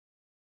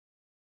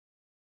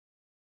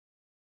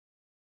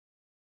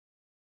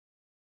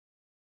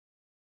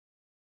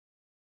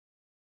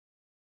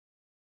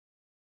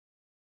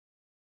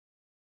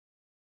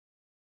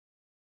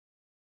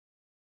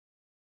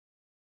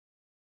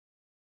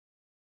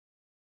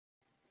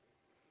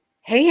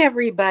Hey,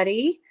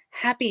 everybody.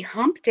 Happy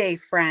Hump Day,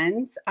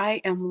 friends.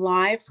 I am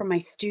live from my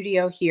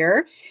studio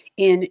here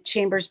in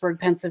Chambersburg,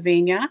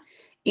 Pennsylvania,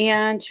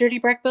 and Jody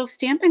Brechbill,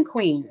 Stampin'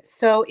 Queen.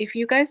 So if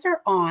you guys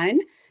are on,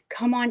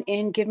 come on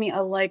in, give me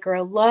a like or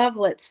a love.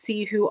 Let's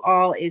see who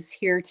all is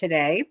here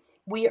today.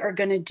 We are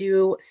going to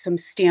do some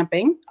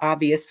stamping.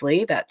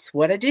 Obviously, that's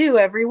what I do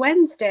every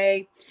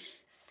Wednesday.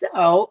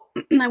 So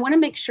I want to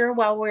make sure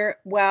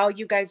while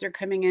you guys are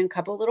coming in, a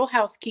couple little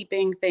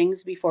housekeeping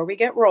things before we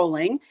get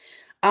rolling.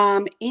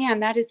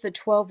 And that is the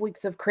 12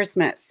 weeks of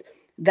Christmas.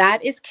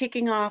 That is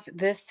kicking off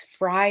this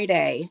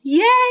Friday.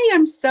 Yay,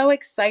 I'm so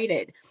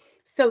excited.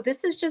 So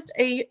this is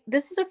a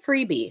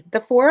freebie.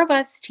 The four of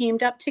us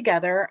teamed up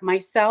together,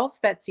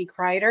 myself, Betsy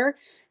Kreider,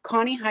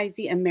 Connie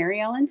Heisey, and Mary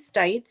Ellen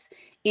Stites,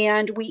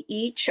 and we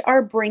each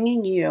are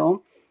bringing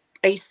you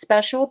a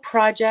special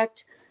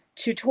project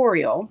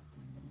tutorial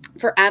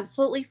for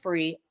absolutely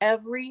free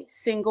every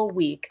single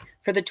week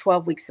for the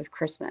 12 weeks of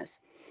Christmas.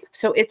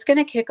 So it's going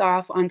to kick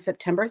off on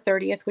September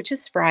 30th, which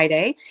is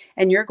Friday,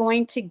 and you're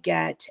going to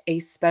get a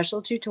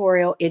special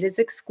tutorial. It is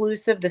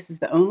exclusive. This is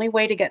the only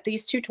way to get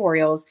these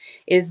tutorials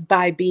is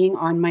by being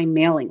on my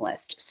mailing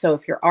list. So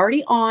if you're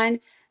already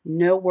on,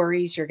 no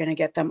worries. You're going to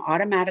get them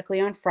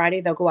automatically on Friday.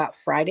 They'll go out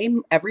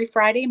every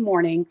Friday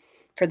morning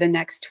for the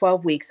next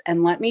 12 weeks.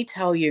 And let me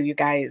tell you, you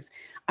guys,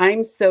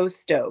 I'm so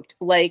stoked.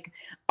 Like,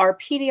 our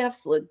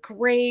PDFs look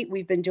great.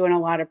 We've been doing a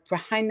lot of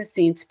behind the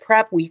scenes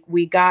prep.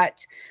 We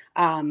got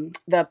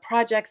the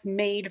projects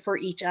made for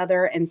each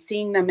other and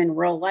seeing them in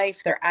real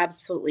life. They're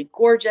absolutely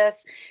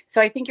gorgeous.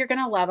 So I think you're going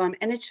to love them.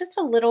 And it's just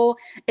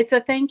it's a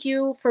thank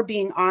you for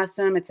being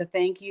awesome. It's a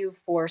thank you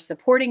for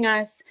supporting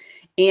us.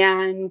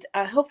 And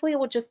hopefully it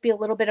will just be a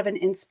little bit of an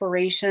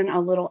inspiration, a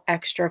little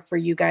extra for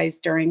you guys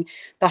during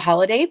the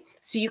holiday.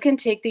 So you can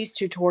take these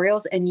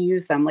tutorials and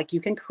use them. Like,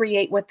 you can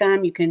create with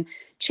them. You can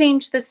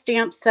change the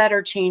stamp set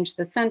or change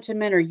the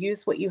sentiment or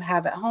use what you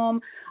have at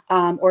home.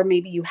 Or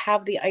maybe you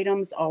have the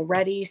items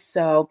already.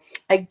 So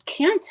I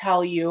can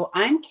tell you,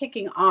 I'm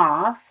kicking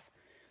off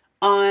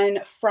on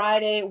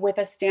Friday with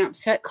a stamp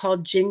set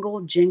called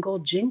Jingle, Jingle,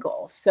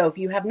 Jingle. So if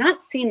you have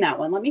not seen that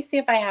one, let me see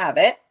if I have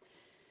it.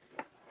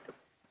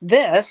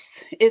 This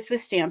is the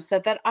stamp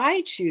set that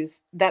I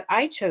chose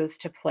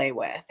to play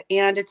with.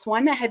 And it's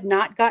one that had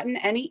not gotten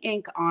any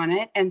ink on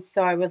it. And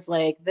so I was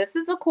like, this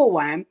is a cool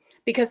one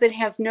because it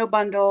has no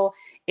bundle.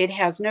 It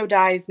has no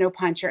dies, no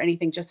punch or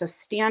anything, just a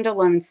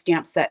standalone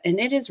stamp set. And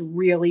it is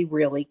really,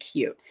 really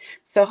cute.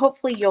 So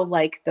hopefully you'll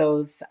like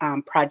those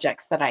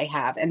projects that I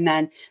have. And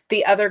then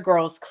the other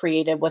girls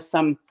created with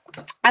some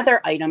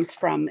other items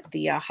from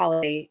the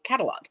holiday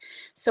catalog.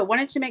 So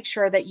wanted to make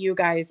sure that you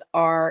guys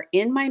are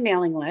in my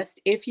mailing list.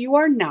 If you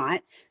are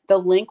not, the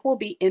link will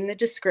be in the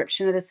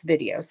description of this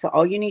video. So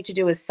all you need to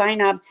do is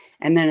sign up,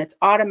 and then it's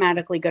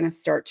automatically going to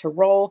start to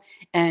roll,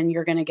 and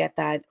you're going to get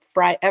that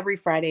every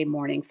Friday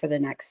morning for the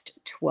next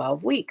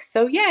 12 weeks.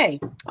 So yay.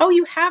 Oh,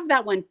 you have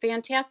that one.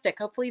 Fantastic.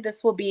 Hopefully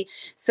this will be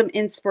some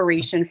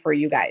inspiration for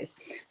you guys.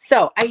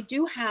 So I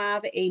do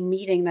have a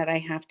meeting that I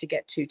have to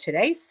get to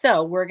today.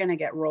 So we're going to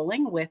get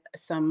rolling with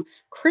some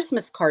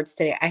Christmas cards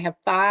today. I have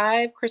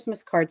 5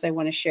 Christmas cards I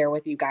want to share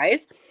with you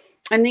guys.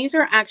 And these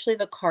are actually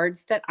the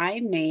cards that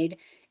I made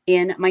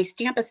in my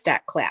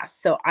Stamp-A-Stack class.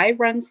 So I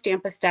run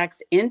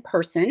Stamp-A-Stacks in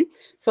person.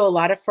 So a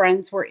lot of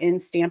friends were in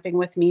stamping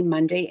with me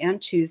Monday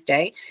and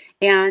Tuesday.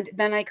 And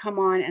then I come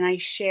on and I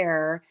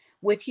share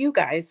with you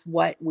guys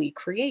what we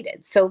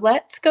created. So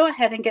let's go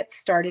ahead and get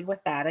started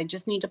with that. I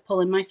just need to pull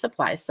in my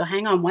supplies. So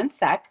hang on one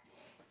sec.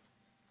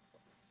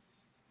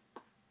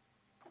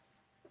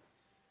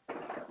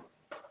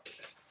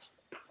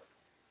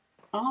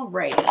 All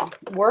righty,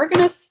 we're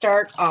going to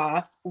start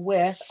off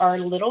with our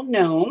little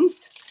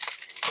gnomes.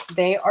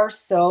 They are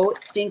so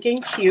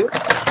stinking cute.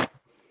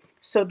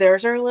 So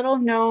there's our little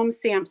gnome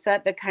stamp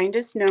set, the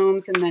kindest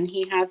gnomes, and then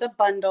he has a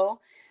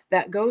bundle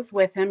that goes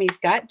with him. He's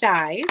got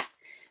dies.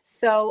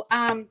 So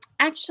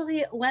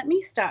actually, let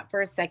me stop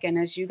for a second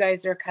as you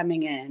guys are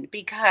coming in,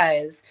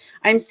 because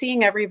I'm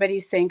seeing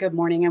everybody saying good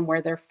morning and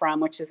where they're from,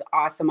 which is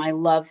awesome. I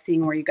love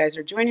seeing where you guys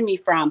are joining me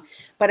from,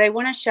 but I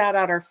want to shout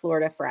out our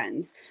Florida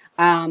friends.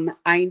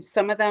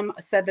 Some of them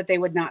said that they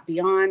would not be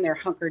on. They're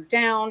hunkered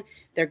down.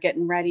 They're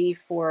getting ready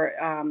for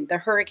the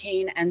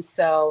hurricane. And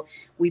so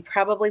we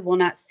probably will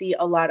not see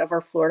a lot of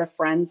our Florida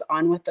friends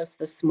on with us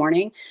this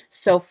morning.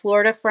 So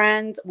Florida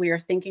friends, we are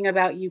thinking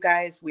about you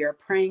guys. We are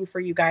praying for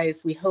you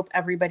guys. We hope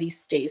everybody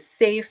stays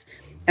safe,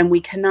 and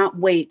we cannot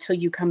wait till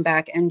you come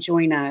back and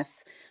join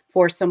us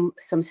for some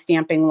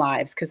stamping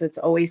lives, because it's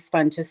always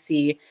fun to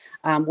see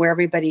where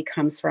everybody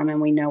comes from,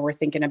 and we know we're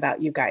thinking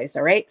about you guys.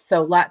 All right,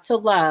 so lots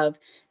of love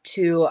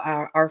to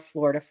our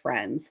Florida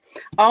friends.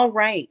 All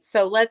right,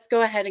 so let's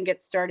go ahead and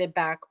get started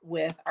back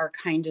with our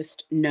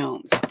kindest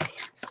gnomes.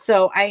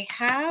 So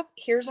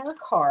here's our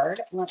card.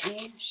 Let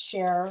me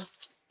share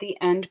the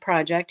end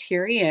project.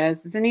 Here he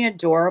is. Isn't he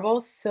adorable?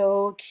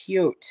 So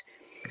cute.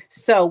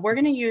 So we're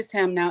going to use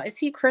him now. Is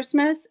he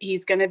Christmas?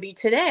 He's going to be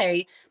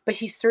today, but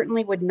he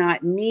certainly would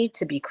not need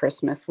to be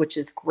Christmas, which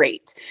is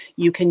great.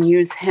 You can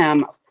use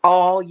him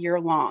all year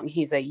long.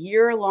 He's a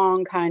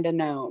year-long kind of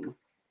gnome.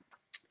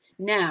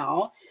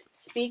 Now,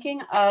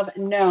 speaking of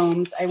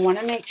gnomes, I want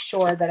to make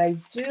sure that I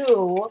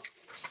do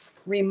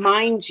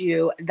remind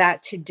you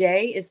that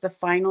today is the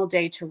final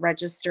day to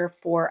register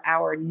for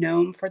our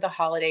Gnome for the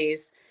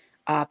Holidays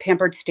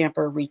Pampered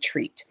Stamper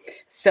retreat.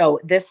 So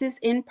this is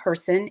in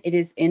person. It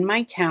is in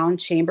my town,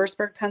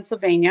 Chambersburg,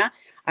 Pennsylvania.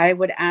 I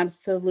would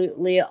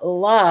absolutely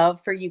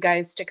love for you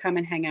guys to come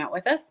and hang out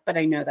with us, but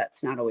I know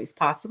that's not always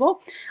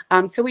possible.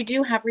 So we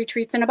do have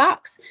retreats in a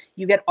box.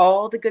 You get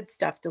all the good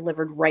stuff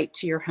delivered right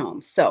to your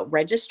home. So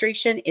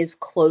registration is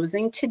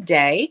closing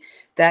today.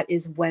 That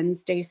is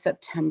Wednesday,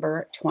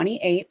 September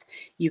 28th.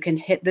 You can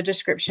hit the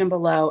description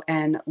below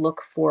and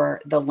look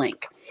for the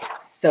link.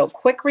 So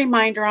quick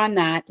reminder on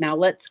that. Now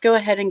let's go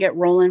ahead and get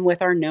rolling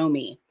with our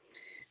Nomi.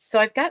 So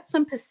I've got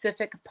some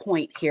Pacific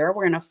Point here.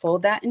 We're going to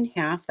fold that in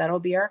half. That'll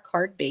be our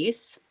card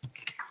base.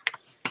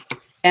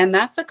 And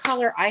that's a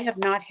color I have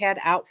not had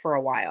out for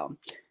a while.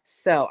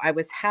 So I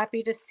was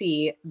happy to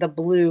see the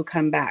blue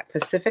come back.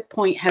 Pacific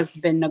Point has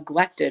been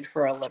neglected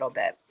for a little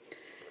bit.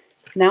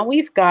 Now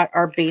we've got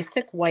our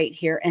basic white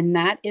here, and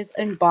that is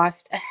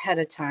embossed ahead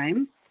of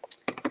time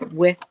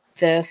with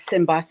this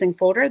embossing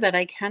folder that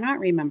I cannot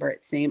remember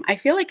its name. I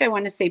feel like I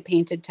want to say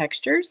Painted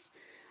Textures,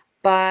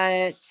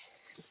 but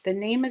the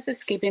name is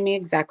escaping me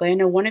exactly. I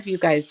know one of you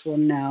guys will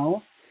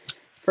know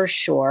for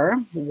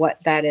sure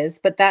what that is,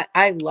 but that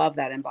I love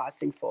that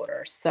embossing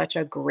folder. Such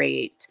a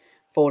great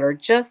folder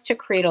just to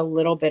create a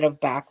little bit of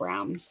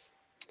background.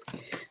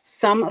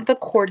 Some of the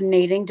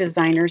Coordinating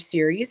Designer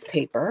Series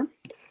paper.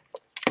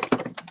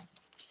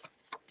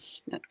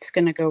 That's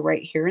going to go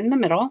right here in the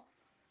middle.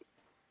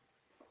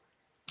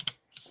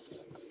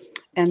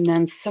 And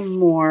then some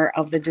more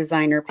of the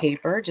designer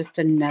paper, just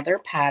another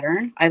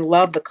pattern. I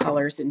love the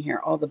colors in here,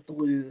 all the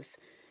blues.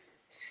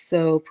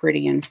 So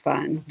pretty and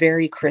fun.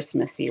 Very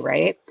Christmassy,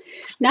 right?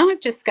 Now I've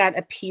just got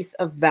a piece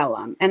of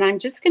vellum, and I'm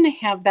just going to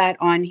have that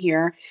on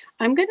here.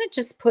 I'm going to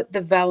just put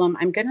the vellum,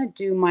 I'm going to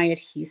do my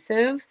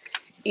adhesive,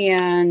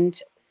 and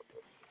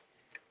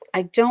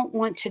I don't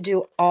want to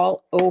do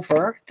all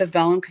over the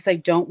vellum because I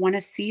don't want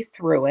to see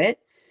through it.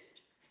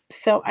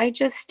 So I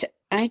just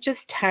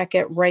tack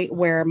it right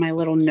where my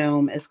little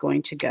gnome is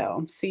going to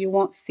go, so you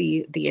won't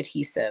see the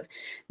adhesive.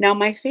 Now,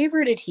 my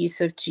favorite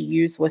adhesive to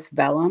use with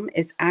vellum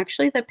is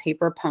actually the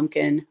Paper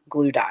Pumpkin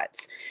glue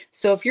dots.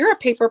 So if you're a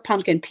Paper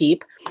Pumpkin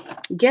peep,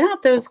 get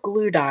out those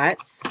glue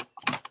dots.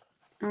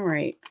 All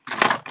right.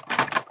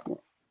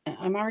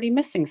 I'm already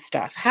missing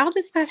stuff. How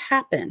does that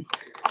happen?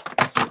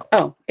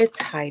 Oh, it's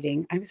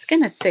hiding. I was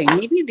going to say,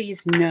 maybe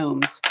these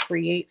gnomes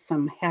create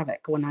some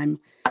havoc when I'm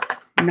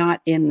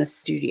not in the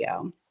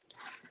studio.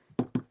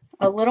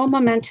 A little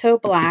Memento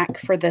Black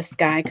for this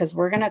guy because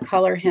we're going to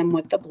color him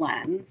with the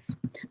blends.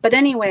 But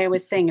anyway, I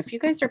was saying, if you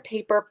guys are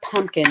Paper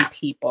Pumpkin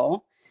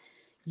people,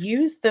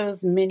 use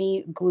those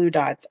mini glue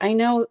dots. I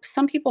know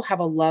some people have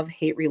a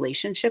love-hate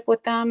relationship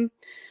with them.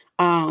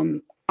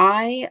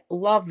 I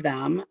love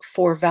them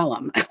for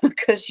vellum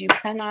because you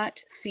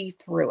cannot see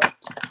through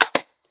it.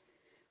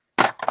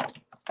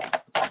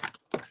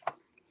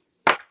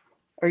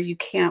 Or you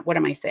can't, what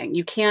am I saying?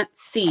 You can't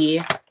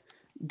see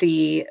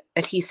the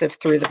adhesive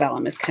through the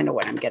vellum is kind of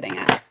what I'm getting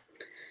at.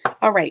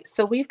 All right,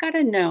 so we've got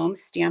a gnome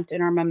stamped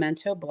in our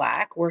Memento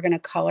Black. We're going to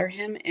color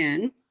him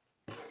in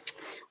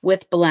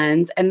with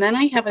blends. And then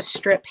I have a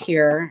strip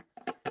here,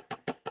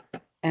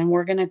 and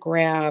we're going to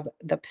grab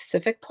the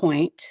Pacific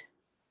Point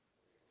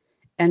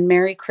and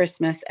Merry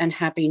Christmas and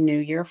Happy New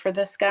Year for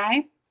this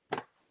guy.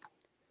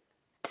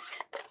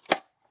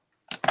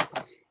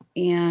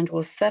 And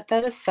we'll set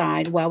that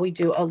aside while we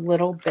do a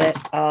little bit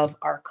of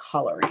our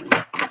coloring.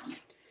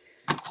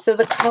 So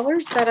the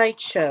colors that I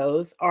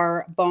chose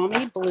are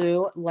Balmy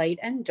Blue, Light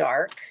and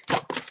Dark.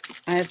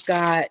 I've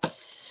got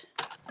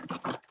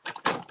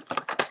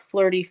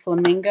Flirty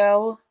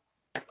Flamingo,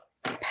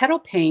 Petal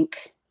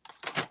Pink,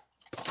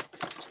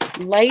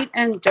 Light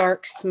and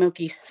Dark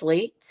Smoky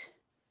Slate,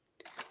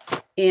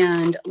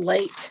 and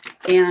Light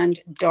and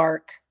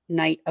Dark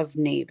Night of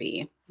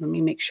Navy. Let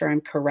me make sure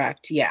I'm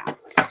correct. Yeah.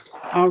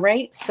 All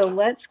right, so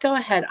let's go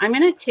ahead. I'm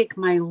going to take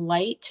my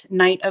light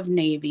Night of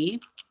Navy,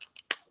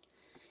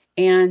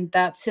 and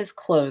that's his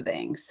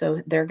clothing.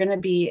 So they're going to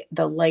be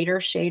the lighter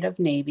shade of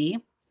navy.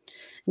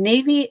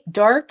 Navy,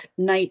 dark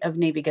Night of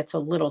Navy gets a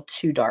little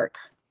too dark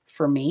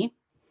for me.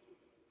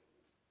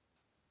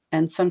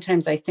 And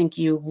sometimes I think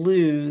you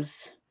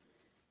lose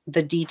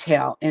the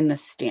detail in the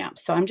stamp.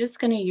 So I'm just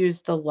going to use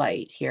the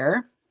light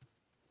here.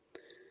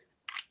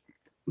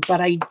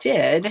 But I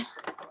did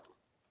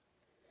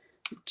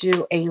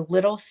do a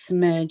little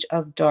smidge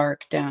of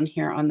dark down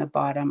here on the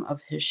bottom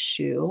of his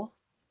shoe,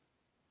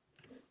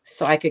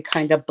 so I could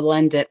kind of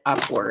blend it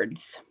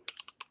upwards.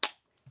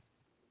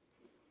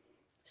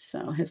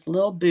 So his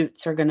little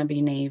boots are going to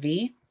be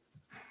navy.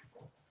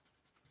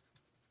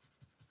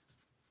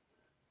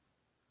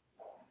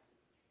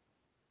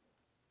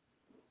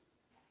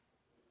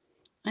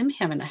 I'm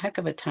having a heck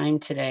of a time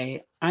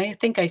today. I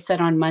think I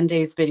said on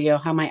Monday's video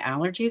how my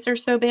allergies are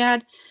so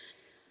bad.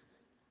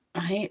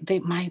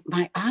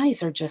 my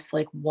eyes are just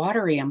like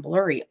watery and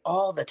blurry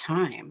all the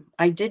time.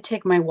 I did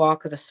take my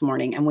walk this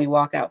morning and we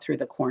walk out through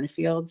the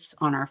cornfields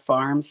on our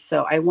farm.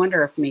 So I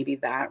wonder if maybe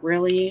that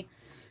really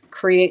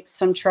creates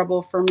some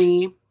trouble for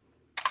me.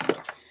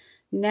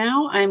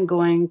 Now I'm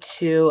going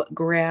to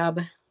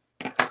grab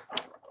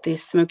the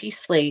smoky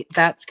slate.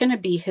 That's going to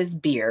be his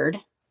beard.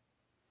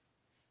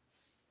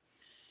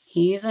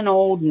 He's an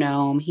old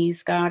gnome.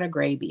 He's got a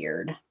gray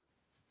beard.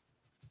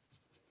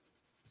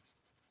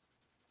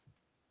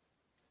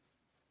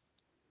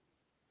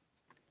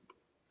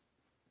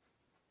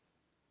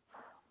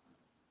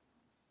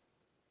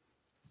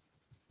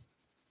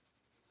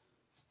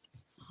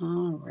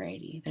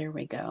 Alrighty, there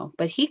we go.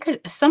 But he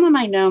could, some of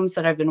my gnomes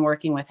that I've been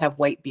working with have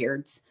white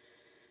beards.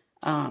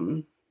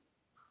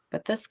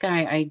 But this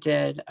guy, I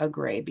did a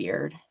gray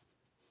beard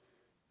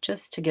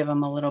just to give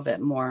him a little bit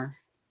more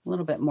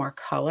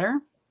color.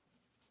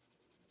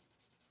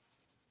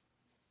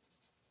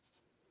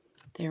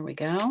 There we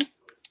go.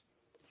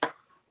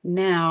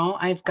 Now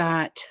I've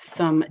got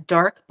some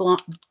dark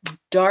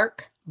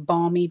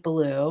balmy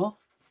blue,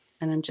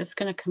 and I'm just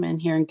going to come in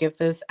here and give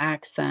those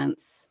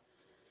accents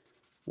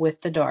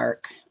with the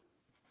dark.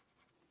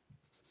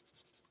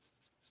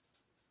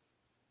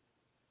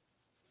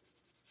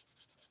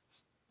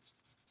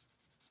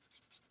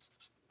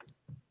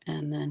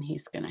 And then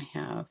he's going to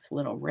have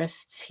little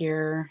wrists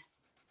here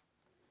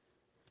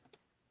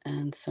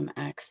and some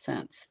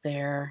accents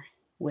there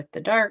with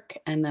the dark.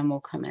 And then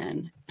we'll come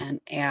in and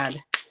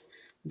add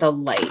the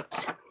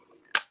light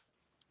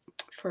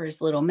for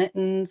his little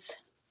mittens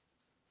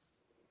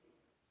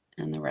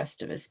and the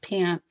rest of his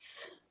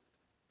pants.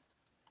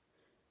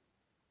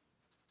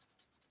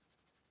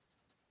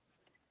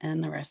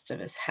 And the rest of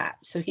his hat.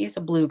 So he's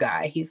a blue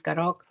guy. He's got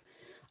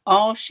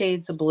all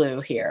shades of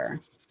blue here.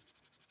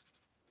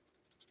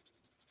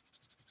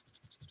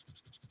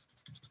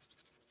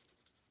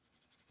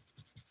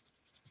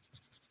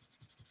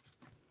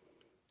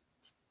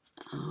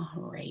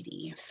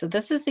 Alrighty. So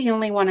this is the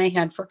only one I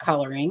had for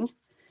coloring.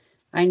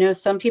 I know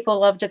some people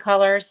love to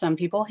color, some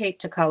people hate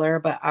to color,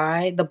 but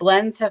the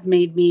blends have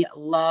made me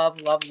love,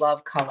 love,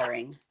 love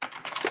coloring.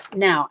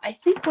 Now, I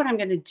think what I'm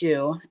going to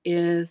do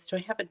is, do I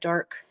have a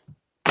dark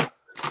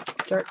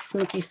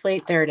smoky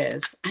slate? There it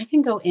is. I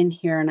can go in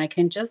here and I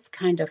can just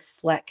kind of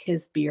fleck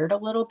his beard a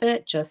little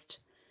bit just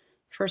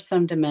for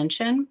some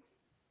dimension.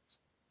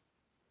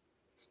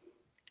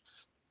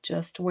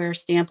 Just where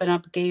Stampin'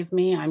 Up gave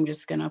me, I'm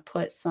just going to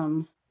put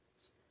some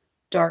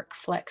dark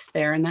flecks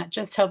there, and that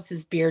just helps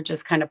his beard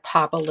just kind of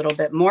pop a little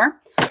bit more.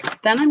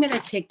 Then I'm going to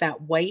take that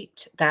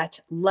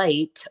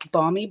light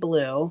balmy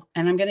blue,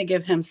 and I'm going to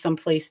give him some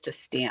place to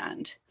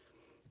stand.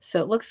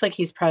 So it looks like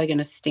he's probably going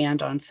to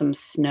stand on some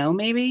snow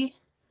maybe,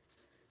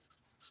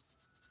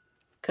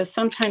 because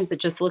sometimes it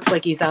just looks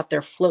like he's out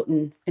there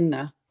floating in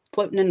the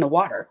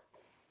water.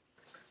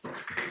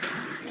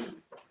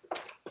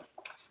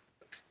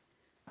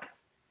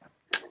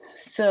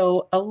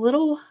 So a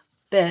little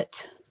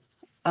bit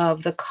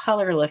of the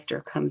color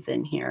lifter comes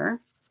in here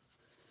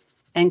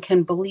and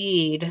can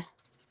bleed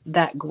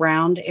that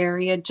ground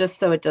area just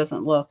so it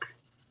doesn't look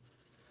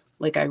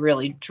like I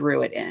really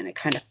drew it in. It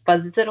kind of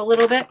fuzzes it a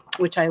little bit,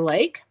 which I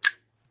like.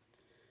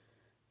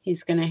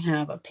 He's going to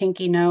have a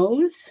pinky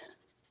nose.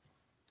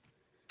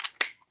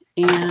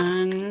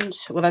 And,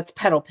 well, that's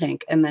petal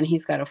pink. And then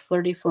he's got a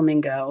flirty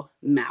flamingo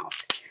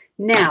mouth.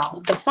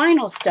 Now, the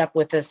final step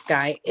with this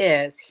guy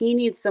is he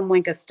needs some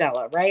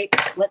Winkostella, right?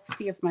 Let's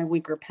see if my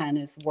Winker pen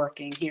is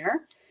working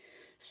here.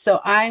 So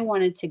I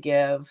wanted to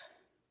give,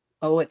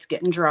 oh, it's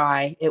getting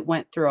dry. It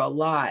went through a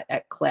lot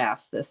at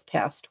class this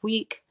past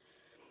week.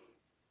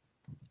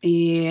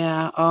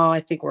 Yeah, oh,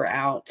 I think we're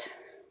out.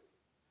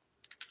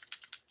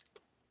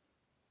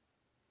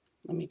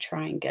 Let me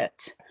try and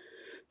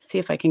see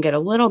if I can get a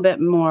little bit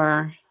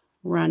more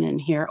run in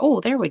here. Oh,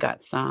 there we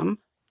got some.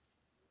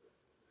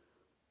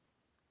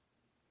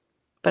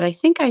 But I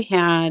think I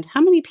had, how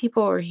many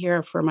people were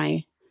here for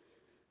my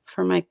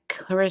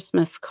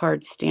Christmas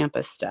card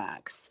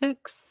Stamp-A-Stack?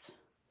 6,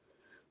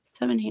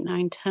 7, 8,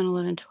 9, 10,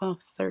 11, 12,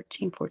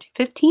 13, 14,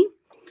 15.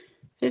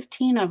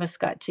 15 of us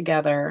got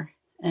together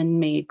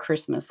and made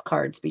Christmas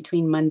cards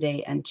between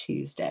Monday and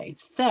Tuesday.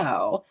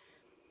 So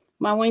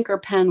my Winker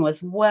pen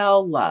was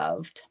well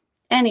loved.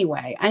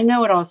 Anyway, I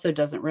know it also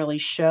doesn't really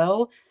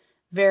show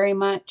very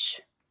much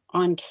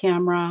on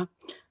camera,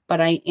 but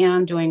I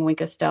am doing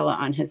Winkostella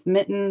on his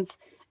mittens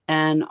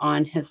and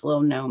on his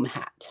little gnome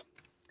hat.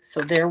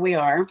 So there we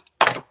are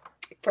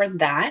for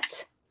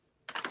that.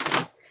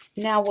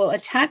 Now we'll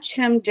attach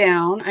him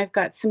down. I've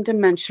got some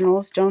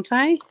dimensionals, don't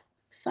I?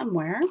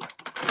 Somewhere.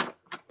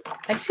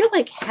 I feel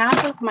like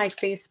half of my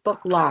Facebook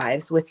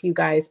Lives with you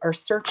guys are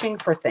searching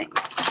for things.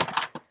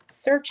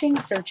 Searching,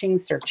 searching,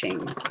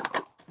 searching.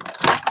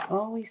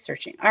 Always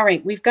searching. All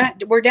right,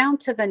 we're down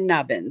to the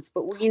nubbins,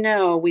 but we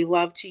know we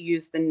love to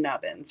use the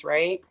nubbins,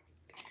 right?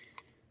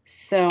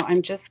 So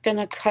I'm just going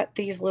to cut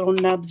these little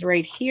nubs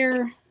right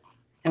here,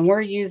 and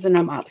we're using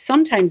them up.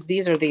 Sometimes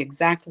these are the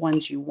exact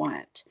ones you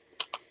want.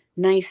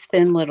 Nice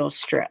thin little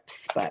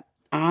strips, but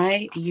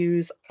I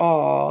use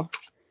all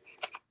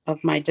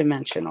of my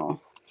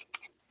dimensional.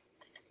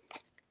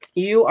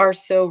 You are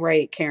so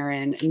right,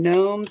 Karen.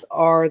 Gnomes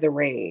are the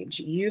rage.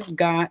 You've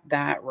got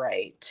that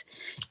right.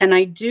 And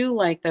I do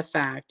like the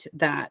fact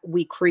that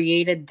we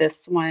created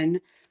this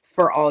one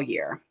for all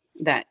year,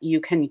 that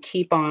you can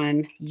keep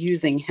on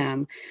using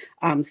him.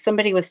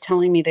 Somebody was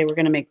telling me they were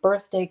going to make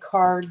birthday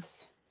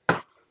cards.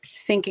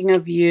 Thinking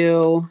of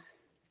you.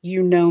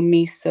 You know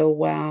me so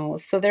well.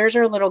 So there's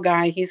our little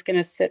guy. He's going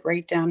to sit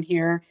right down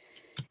here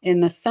in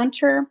the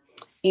center.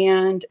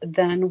 And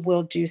then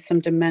we'll do some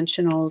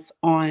dimensionals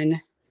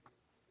on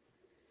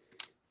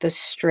the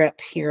strip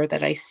here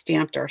that I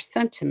stamped our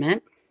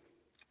sentiment.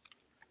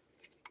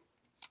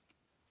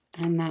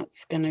 And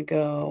that's going to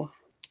go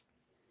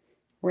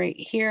right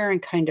here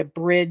and kind of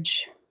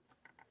bridge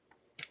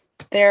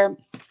there.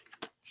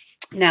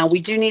 Now we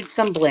do need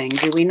some bling,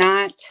 do we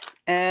not?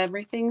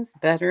 Everything's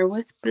better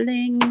with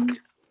bling.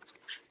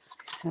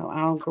 So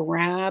I'll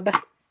grab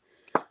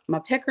my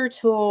picker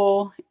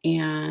tool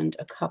and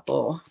a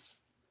couple.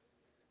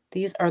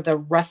 These are the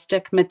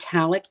rustic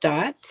metallic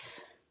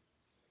dots.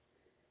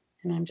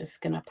 And I'm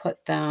just going to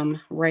put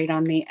them right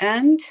on the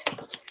end.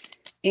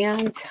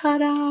 And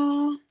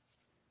ta-da!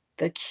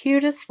 The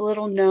cutest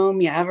little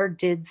gnome you ever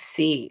did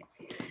see.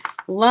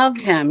 Love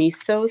him.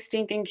 He's so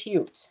stinking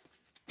cute.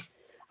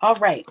 All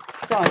right.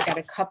 So I've got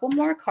a couple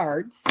more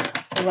cards.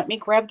 So let me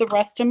grab the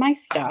rest of my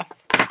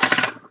stuff.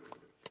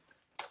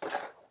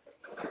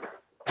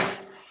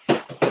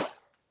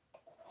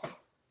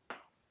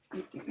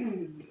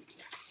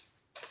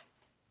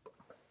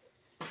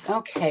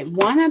 Okay,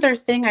 one other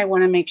thing I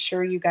want to make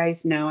sure you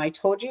guys know. I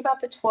told you about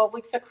the 12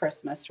 weeks of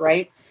Christmas,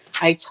 right?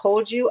 I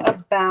told you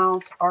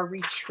about our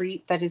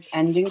retreat that is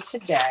ending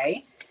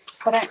today.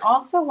 But I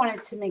also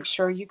wanted to make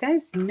sure you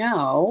guys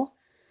know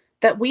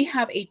that we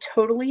have a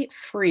totally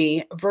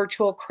free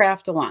virtual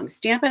craft along.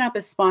 Stampin' Up!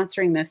 Is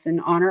sponsoring this in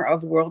honor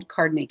of World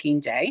Card Making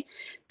Day.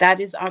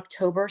 That is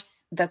October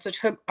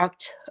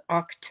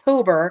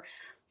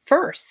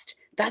 1st.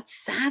 That's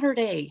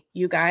Saturday,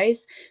 you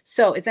guys.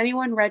 So is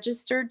anyone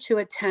registered to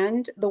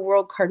attend the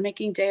World Card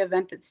Making Day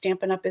event that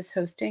Stampin' Up! Is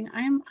hosting?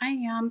 I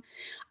am.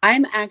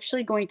 I'm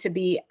actually going to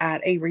be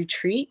at a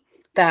retreat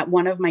that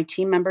one of my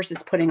team members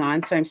is putting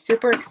on. So I'm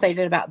super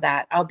excited about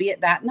that. I'll be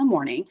at that in the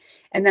morning.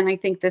 And then I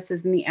think this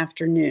is in the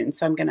afternoon.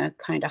 So I'm going to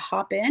kind of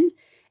hop in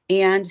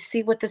and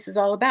see what this is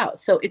all about.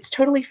 So it's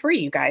totally free,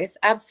 you guys,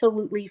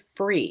 absolutely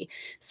free.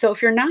 So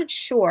if you're not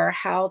sure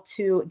how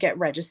to get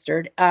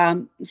registered,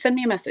 send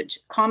me a message,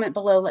 comment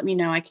below, let me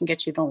know. I can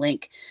get you the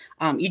link.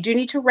 You do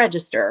need to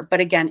register,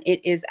 but again,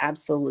 it is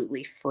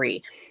absolutely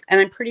free.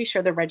 And I'm pretty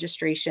sure the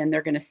registration,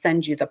 they're going to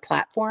send you the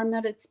platform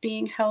that it's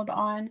being held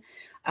on.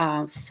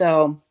 I'm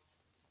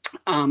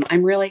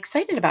really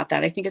excited about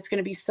that. I think it's going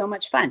to be so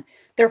much fun.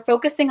 They're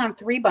focusing on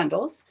 3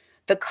 bundles: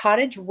 the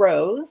Cottage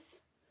Rose,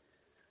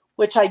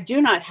 which I do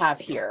not have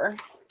here,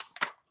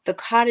 the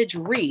Cottage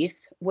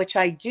Wreath, which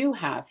I do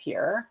have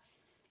here,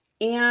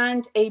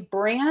 and a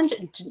brand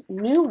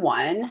new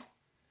one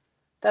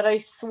that I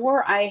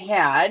swore I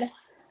had.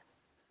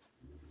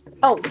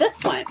 Oh,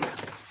 this one,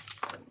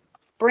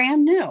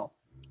 brand new.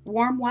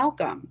 Warm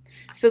welcome.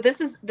 So this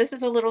is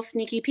a little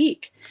sneaky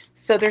peek.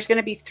 So there's going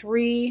to be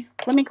 3.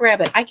 Let me grab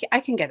it. I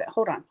can get it.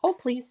 Hold on. Hold,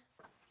 please.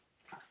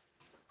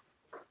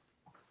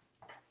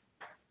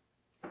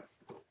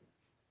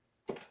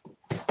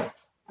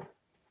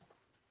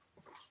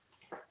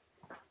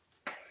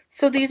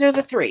 So these are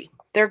the 3.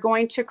 They're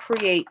going to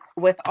create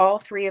with all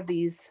 3 of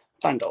these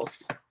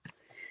bundles.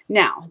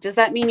 Now, does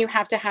that mean you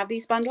have to have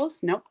these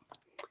bundles? Nope,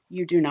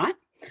 you do not.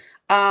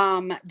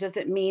 Does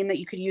it mean that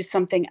you could use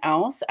something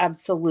else?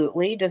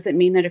 Absolutely. Does it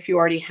mean that if you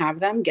already have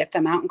them, get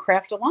them out and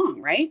craft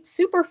along, right?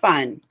 Super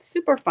fun.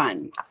 Super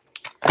fun.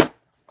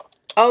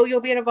 Oh,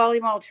 you'll be at a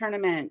volleyball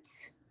tournament.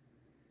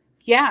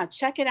 Yeah,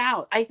 check it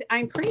out.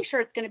 I'm pretty sure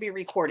it's going to be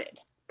recorded.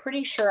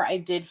 Pretty sure I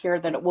did hear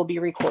that it will be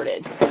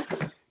recorded.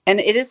 And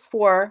it is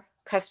for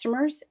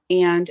customers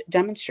and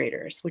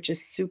demonstrators, which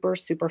is super,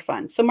 super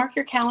fun. So mark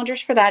your calendars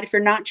for that. If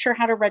you're not sure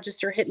how to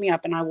register, hit me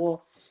up and I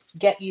will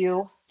get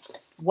you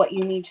what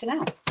you need to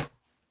know.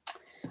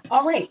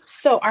 All right,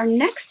 so our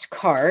next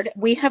card,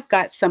 we have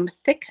got some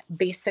thick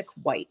basic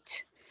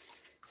white.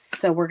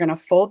 So we're going to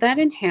fold that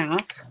in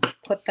half,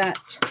 put that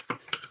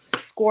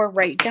score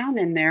right down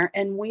in there,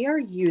 and we are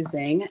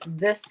using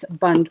this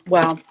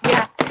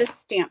this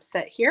stamp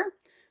set here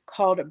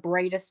called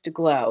Brightest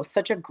Glow.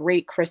 Such a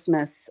great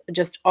Christmas,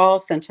 just all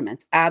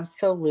sentiments.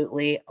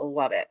 Absolutely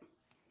love it.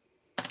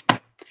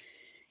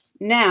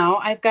 Now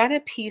I've got a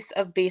piece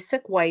of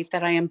basic white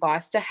that I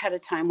embossed ahead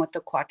of time with the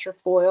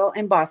quatrefoil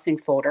embossing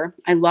folder.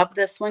 I love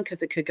this one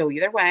because it could go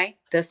either way,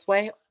 this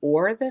way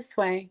or this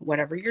way,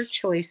 whatever your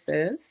choice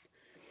is.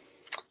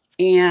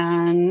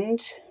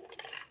 And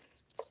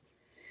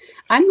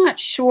I'm not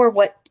sure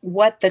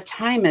what the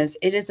time is.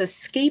 It is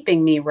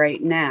escaping me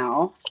right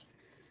now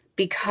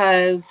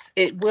because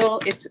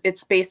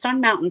it's based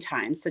on mountain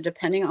time. So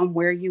depending on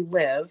where you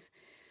live,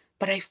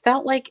 but I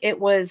felt like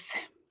it was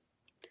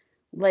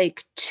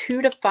like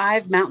 2 to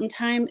 5 Mountain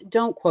Time.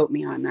 Don't quote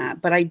me on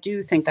that, but I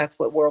do think that's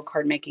what World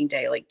Card Making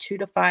Day, like 2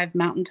 to 5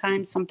 Mountain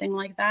Time, something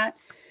like that.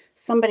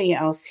 Somebody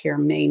else here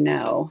may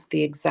know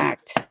the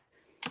exact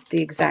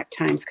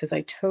times because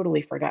I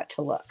totally forgot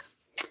to look.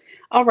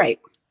 All right.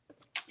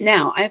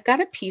 Now I've got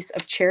a piece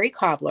of cherry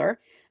cobbler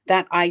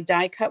that I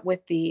die cut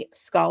with the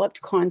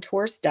Scalloped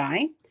Contours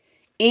die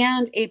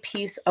and a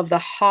piece of the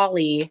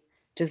Holly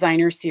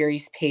Designer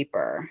Series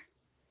paper.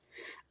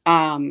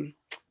 I'm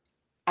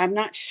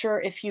not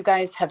sure if you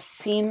guys have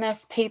seen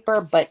this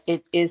paper, but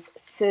it is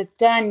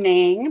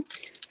stunning.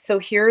 So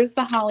here's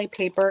the Holly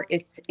paper.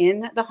 It's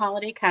in the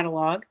holiday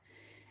catalog.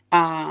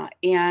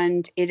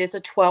 And it is a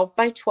 12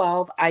 by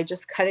 12. I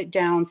just cut it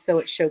down so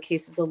it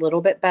showcases a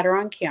little bit better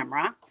on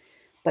camera,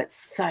 but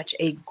such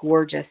a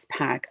gorgeous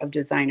pack of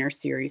Designer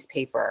Series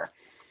paper.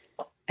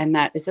 And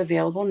that is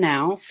available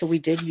now. So we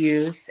did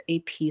use a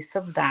piece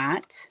of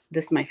that.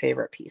 This is my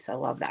favorite piece. I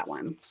love that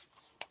one.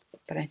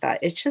 But I thought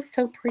it's just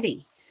so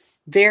pretty.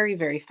 Very,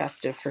 very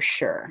festive for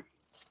sure.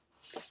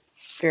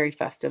 Very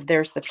festive.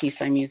 There's the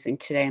piece I'm using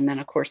today. And then,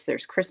 of course,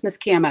 there's Christmas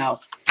camo.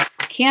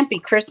 Can't be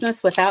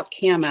Christmas without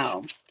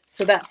camo.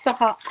 So that's the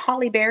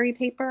Holly Berry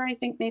paper, I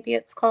think maybe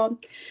it's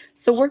called.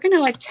 So we're going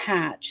to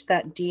attach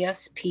that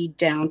DSP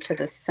down to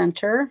the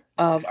center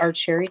of our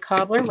cherry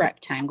cobbler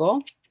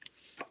rectangle.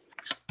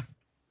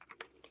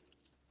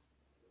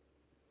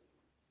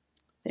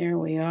 There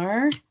we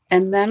are.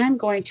 And then I'm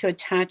going to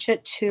attach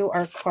it to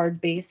our card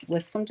base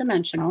with some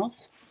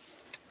dimensionals.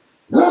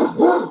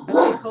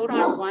 Okay, hold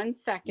on 1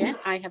 second.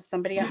 I have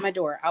somebody at my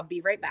door. I'll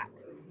be right back.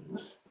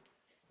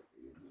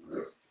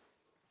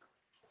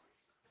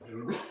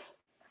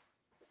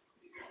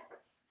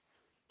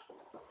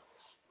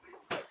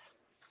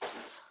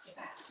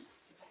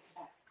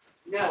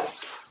 No.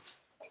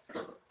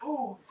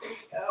 Oh, there you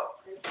go.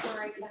 I'm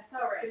sorry. That's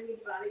all right.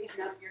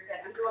 No, you're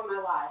good. I'm doing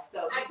my live.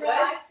 So you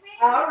good?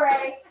 All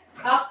right.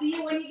 I'll see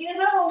you when you get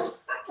home.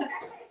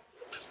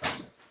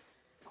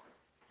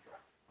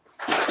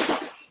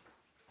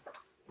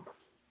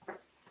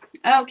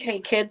 Okay,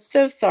 kids.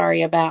 So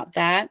sorry about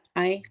that.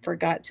 I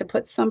forgot to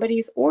put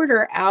somebody's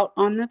order out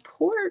on the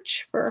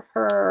porch for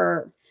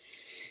her.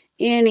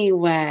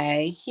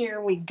 Anyway,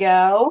 here we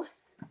go.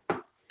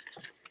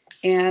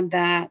 And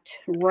that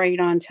right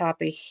on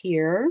top of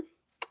here.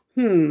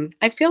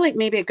 I feel like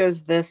maybe it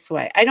goes this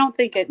way. I don't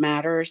think it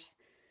matters.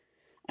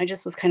 I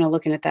just was kind of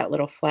looking at that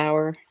little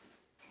flower.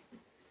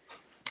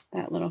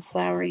 That little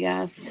flower,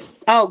 yes.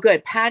 Oh,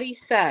 good. Patty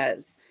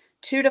says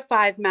 2 to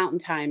 5 Mountain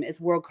Time is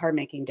World Card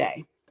Making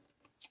Day.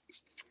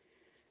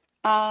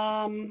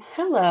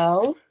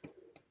 Hello.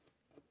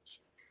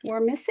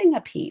 We're missing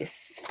a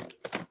piece.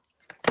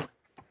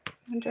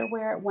 Wonder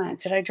where it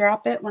went. Did I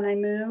drop it when I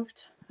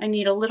moved? I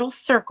need a little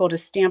circle to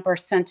stamp our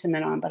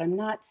sentiment on, but I'm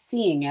not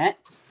seeing it.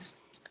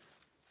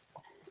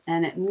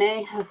 And it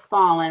may have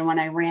fallen when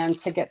I ran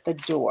to get the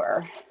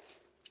door.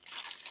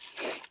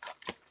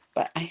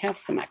 But I have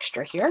some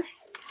extra here.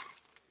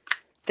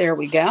 There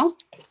we go.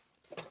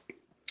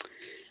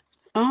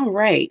 All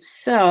right,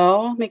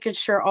 so making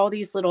sure all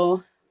these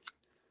little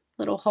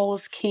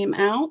holes came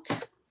out.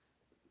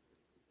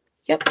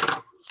 Yep.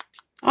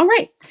 All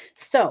right,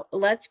 so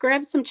let's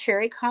grab some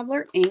cherry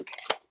cobbler ink.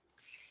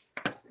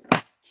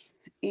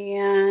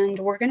 And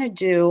we're going to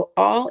do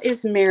All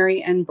is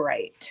Merry and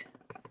Bright.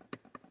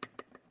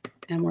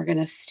 And we're going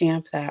to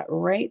stamp that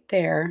right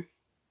there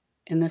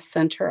in the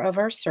center of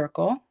our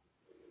circle.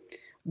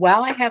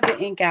 While I have the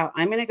ink out,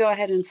 I'm going to go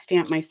ahead and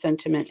stamp my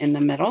sentiment in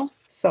the middle.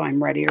 So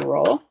I'm ready to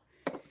roll.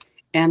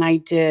 And I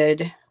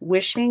did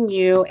Wishing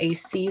You a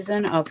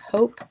Season of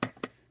Hope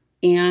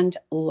and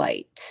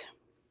Light.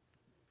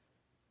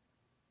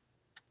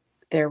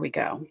 There we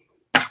go.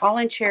 All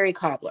in cherry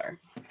cobbler.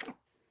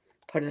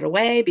 Put it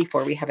away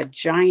before we have a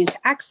giant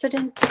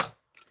accident.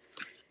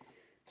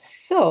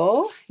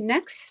 So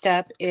next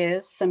step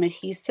is some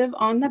adhesive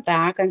on the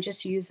back. I'm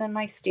just using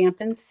my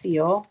Stampin'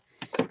 Seal.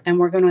 And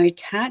we're going to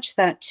attach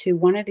that to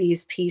one of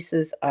these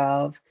pieces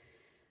of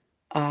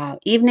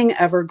Evening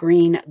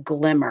Evergreen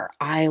Glimmer.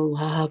 I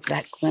love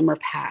that Glimmer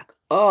pack.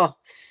 Oh,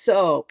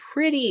 so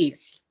pretty.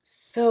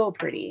 So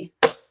pretty.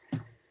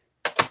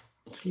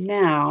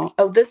 Now,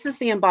 oh, this is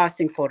the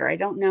embossing folder. I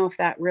don't know if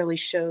that really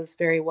shows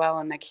very well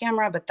on the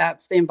camera, but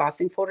that's the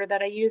embossing folder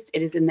that I used.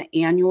 It is in the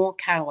annual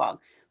catalog.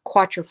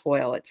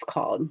 Quatrefoil, it's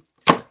called.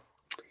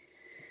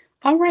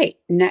 All right,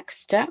 next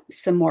step,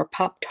 some more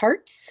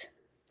Pop-Tarts.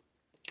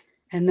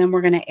 And then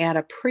we're going to add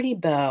a pretty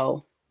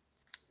bow.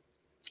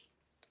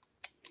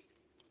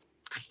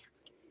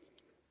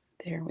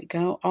 There we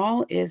go.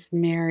 All is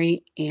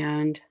merry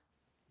and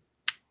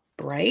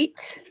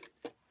bright.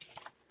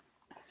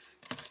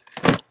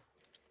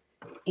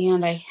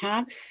 And I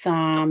have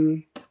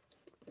some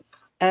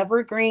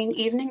Evergreen,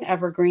 Evening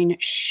Evergreen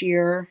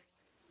sheer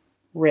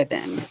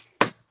ribbon.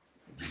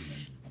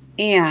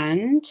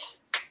 And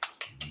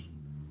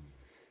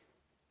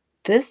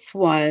this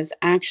was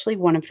actually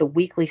one of the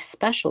weekly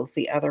specials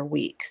the other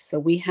week. So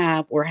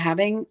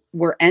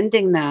we're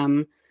ending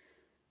them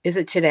Is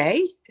it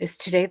today? Is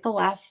today the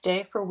last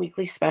day for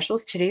weekly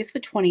specials? Today's the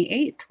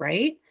 28th,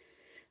 right?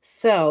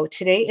 So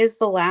today is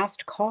the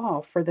last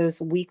call for those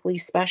weekly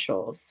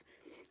specials.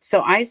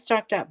 So I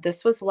stocked up.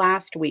 This was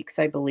last week's,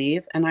 I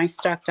believe, and I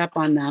stocked up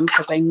on them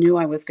because I knew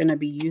I was going to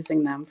be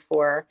using them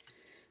for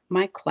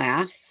my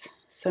class.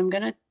 So I'm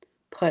going to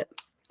put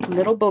a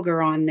little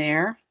booger on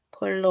there,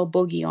 put a little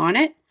boogie on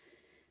it.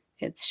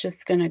 It's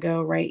just going to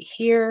go right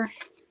here.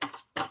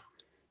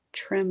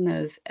 Trim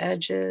those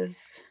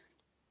edges.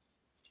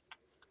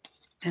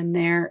 And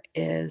there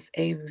is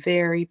a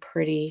very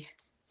pretty,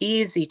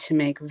 easy to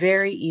make,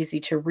 very easy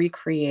to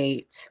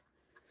recreate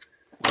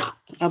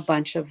a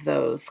bunch of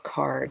those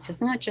cards.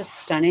 Isn't that just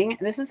stunning?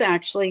 This is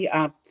actually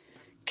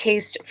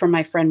cased from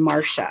my friend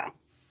Marcia.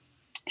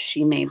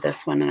 She made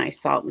this one and I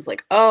saw it, was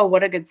like, oh,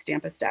 what a good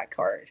Stamp-A-Stack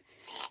card.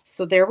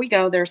 So there we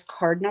go. There's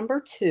card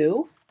number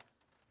 2.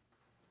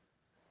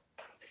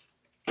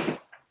 Okay,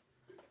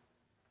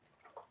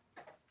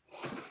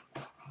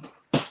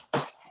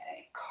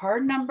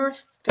 card number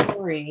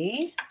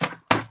 3.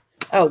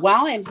 Oh,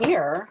 while I'm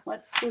here,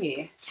 let's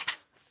see.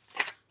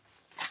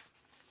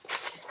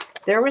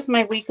 There was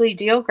my weekly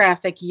deal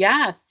graphic.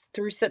 Yes,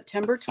 through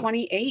September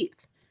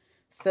 28th.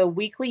 So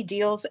weekly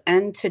deals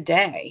end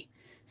today.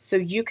 So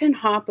you can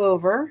hop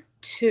over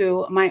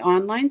to my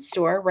online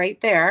store right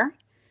there.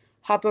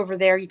 Hop over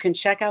there. You can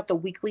check out the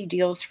weekly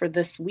deals for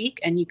this week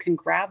and you can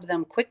grab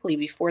them quickly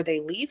before they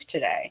leave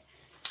today.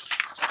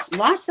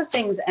 Lots of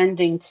things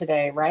ending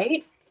today,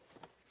 right?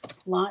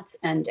 Lots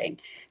ending.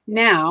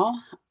 Now,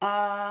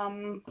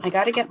 I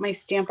got to get my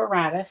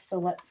Stamparatus. So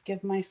let's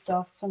give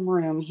myself some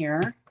room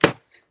here.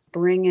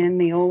 Bring in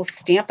the old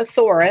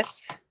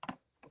Stamposaurus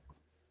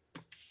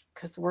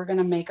because we're going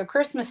to make a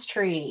Christmas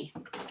tree.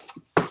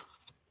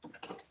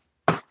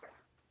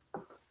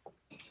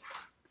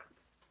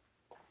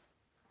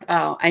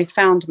 Oh, I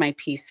found my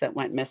piece that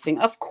went missing.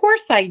 Of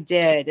course I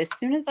did. As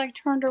soon as I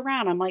turned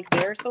around, I'm like,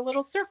 there's the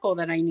little circle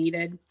that I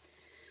needed.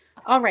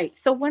 All right.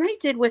 So what I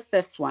did with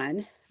this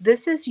one,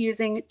 this is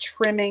using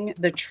trimming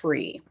the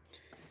tree.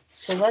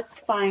 So let's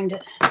find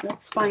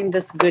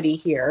this goodie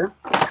here.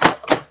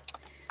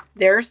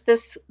 There's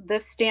this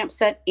stamp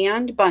set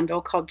and bundle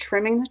called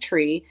Trimming the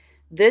Tree.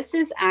 This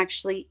is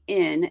actually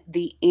in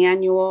the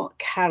annual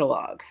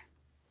catalog.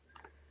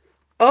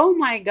 Oh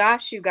my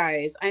gosh, you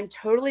guys, I'm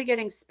totally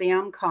getting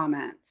spam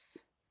comments.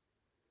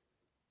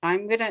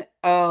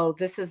 Oh,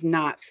 this is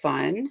not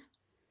fun.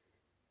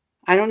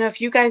 I don't know if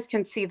you guys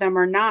can see them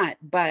or not,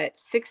 but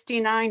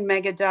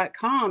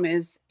 69mega.com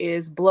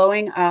is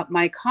blowing up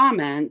my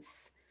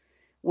comments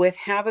with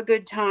have a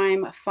good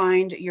time,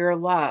 find your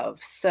love.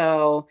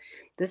 So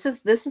this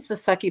is the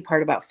sucky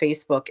part about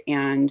Facebook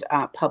and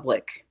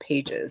public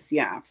pages.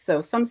 Yeah. So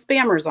some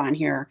spammers on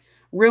here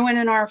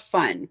ruining our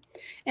fun.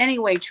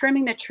 Anyway,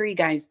 Trimming the Tree,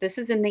 guys, this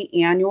is in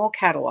the annual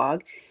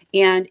catalog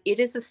and it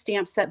is a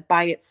stamp set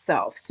by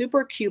itself.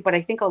 Super cute, but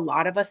I think a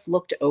lot of us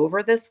looked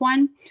over this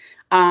one.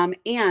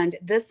 And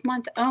this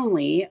month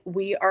only,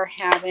 we are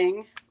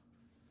having,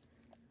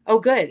 oh,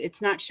 good.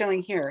 It's not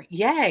showing here.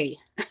 Yay.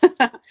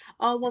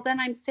 Oh, well, then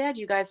I'm sad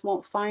you guys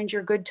won't find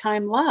your good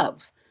time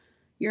love.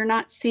 You're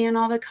not seeing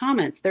all the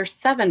comments. There's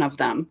 7 of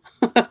them.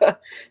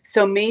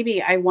 So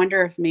maybe, I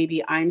wonder if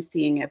maybe I'm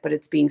seeing it, but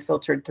it's being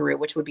filtered through,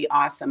 which would be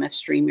awesome if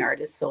StreamYard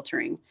is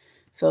filtering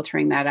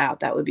that out.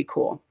 That would be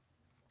cool.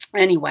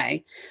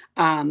 Anyway,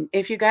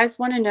 if you guys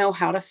want to know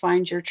how to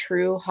find your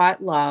true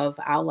hot love,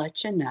 I'll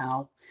let you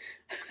know.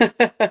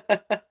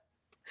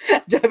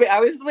 Debbie, I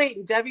was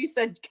waiting. Debbie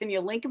said, can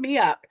you link me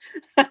up?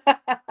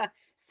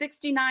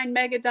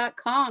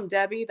 69mega.com,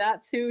 Debbie.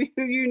 That's who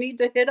you need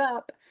to hit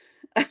up.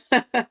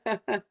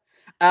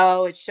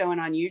 Oh, it's showing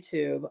on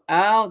YouTube.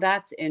 Oh,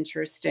 that's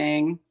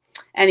interesting.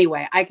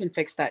 Anyway, I can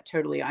fix that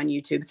totally on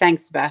YouTube.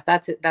 Thanks, Beth.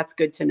 That's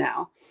good to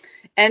know.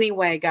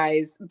 Anyway,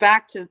 guys,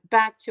 back to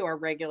our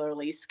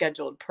regularly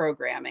scheduled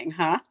programming,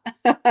 huh?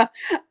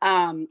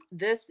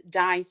 This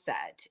die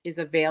set is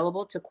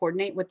available to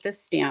coordinate with this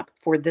stamp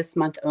for this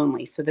month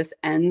only. So this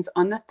ends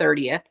on the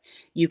 30th.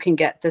 You can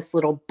get this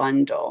little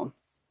bundle.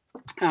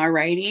 All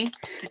righty.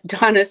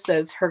 Donna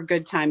says her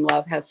good time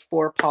love has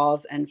 4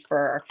 paws and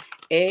fur.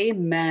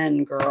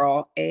 Amen,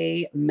 girl.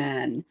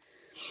 Amen.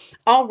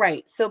 All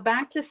right. So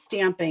back to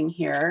stamping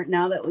here.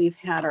 Now that we've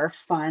had our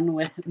fun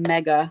with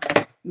mega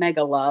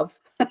love,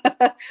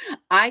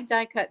 I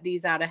die cut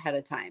these out ahead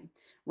of time,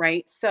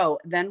 right? So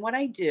then what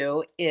I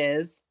do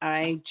is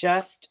I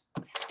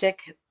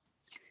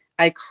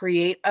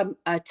create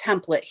a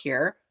template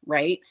here,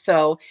 right?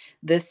 So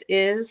this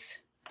is,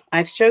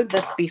 I've showed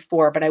this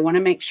before, but I want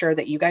to make sure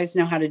that you guys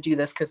know how to do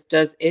this because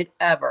does it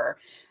ever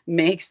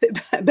make,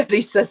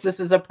 Betty says this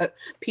is a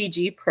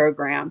PG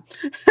program.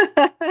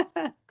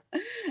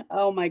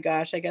 Oh my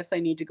gosh, I guess I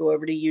need to go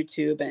over to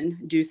YouTube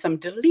and do some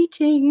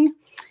deleting.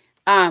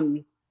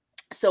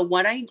 So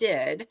what I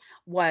did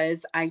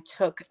was I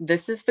took,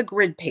 this is the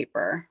grid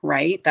paper,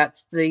 right?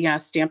 That's the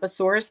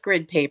Stamposaurus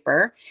grid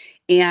paper.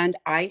 And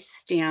I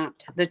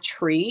stamped the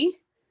tree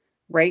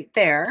right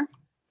there.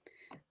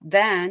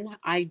 Then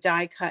I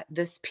die cut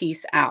this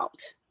piece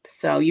out.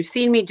 So you've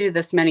seen me do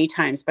this many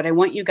times, but I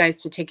want you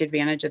guys to take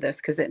advantage of this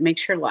because it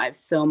makes your lives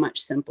so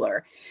much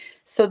simpler.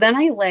 So then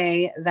I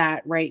lay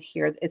that right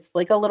here. It's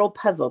like a little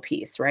puzzle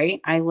piece, right?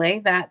 I lay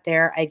that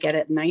there. I get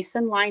it nice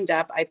and lined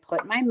up. I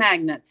put my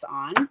magnets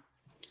on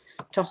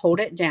to hold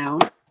it down.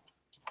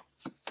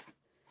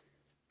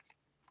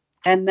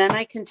 And then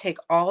I can take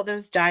all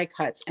those die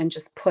cuts and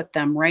just put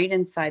them right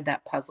inside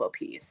that puzzle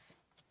piece,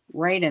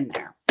 right in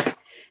there.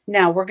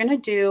 Now we're going to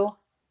do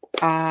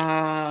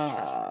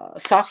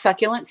soft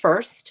succulent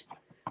first.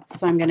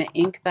 So I'm going to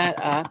ink that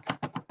up.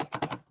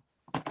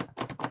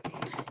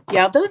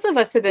 Yeah, those of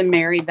us who have been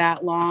married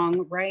that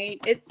long, right?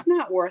 It's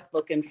not worth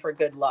looking for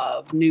good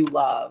love, new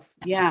love.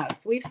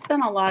 Yes, we've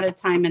spent a lot of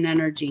time and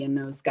energy in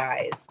those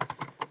guys.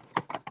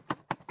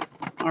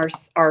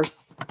 Our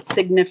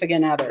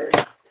significant others.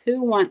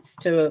 Who wants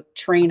to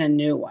train a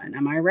new one?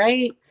 Am I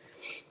right?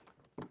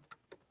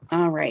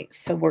 All right,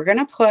 so we're going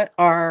to put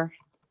our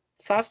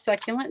soft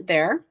succulent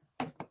there.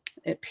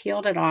 It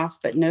peeled it off,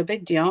 but no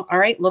big deal. All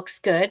right, looks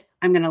good.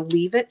 I'm going to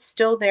leave it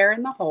still there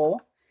in the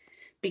hole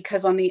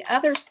because on the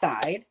other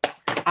side,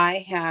 I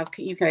have,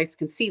 you guys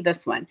can see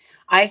this one.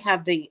 I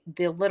have the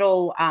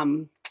little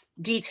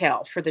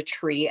detail for the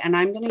tree, and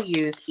I'm going to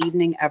use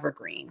Evening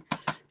Evergreen.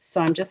 So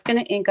I'm just going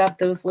to ink up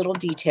those little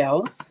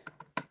details.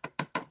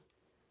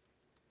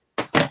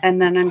 And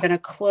then I'm going to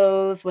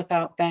close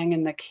without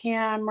banging the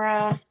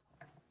camera.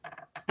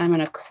 I'm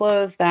going to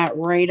close that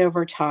right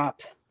over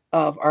top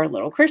of our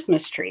little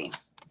Christmas tree.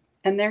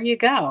 And there you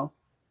go.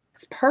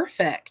 It's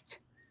perfect.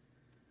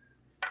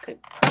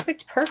 Good.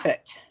 Perfect,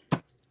 perfect.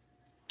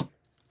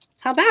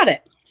 How about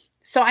it?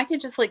 So I could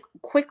just like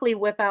quickly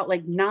whip out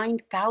like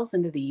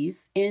 9,000 of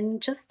these in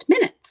just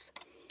minutes.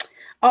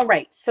 All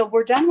right, so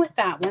we're done with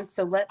that one.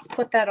 So let's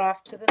put that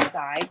off to the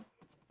side.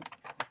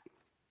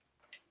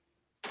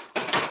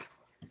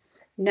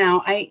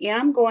 Now I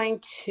am going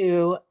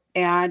to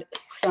add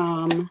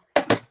some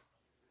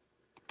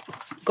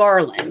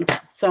garland.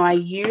 So I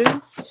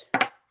used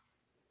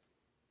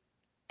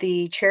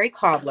the cherry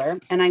cobbler,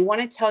 and I want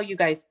to tell you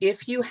guys,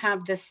 if you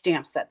have this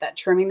stamp set, that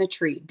Trimming the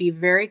Tree, be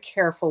very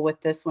careful with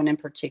this one in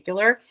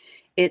particular.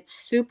 It's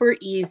super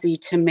easy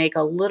to make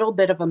a little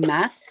bit of a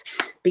mess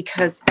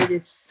because it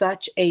is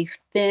such a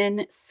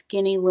thin,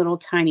 skinny little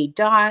tiny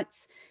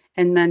dots,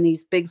 and then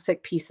these big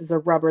thick pieces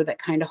of rubber that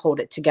kind of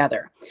hold it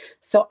together.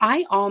 So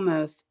I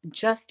almost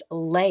just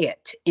lay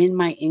it in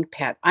my ink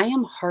pad. I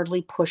am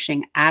hardly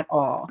pushing at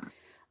all.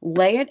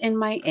 Lay it in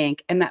my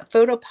ink, and that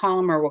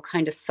photopolymer will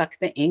kind of suck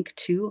the ink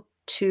to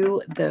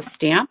the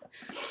stamp.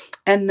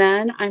 And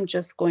then I'm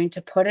just going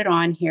to put it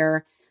on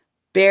here,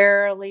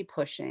 barely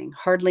pushing,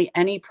 hardly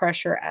any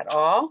pressure at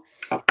all.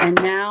 And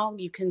now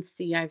you can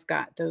see I've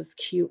got those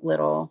cute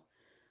little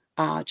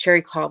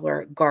cherry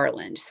cobbler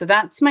garland. So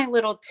that's my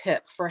little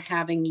tip for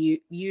having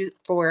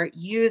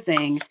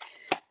using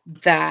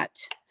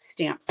that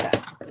stamp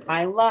set.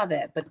 I love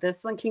it, but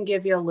this one can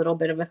give you a little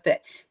bit of a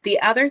fit.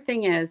 The other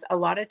thing is, a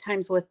lot of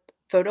times with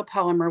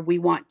photopolymer, we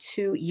want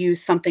to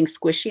use something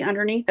squishy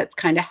underneath. That's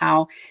kind of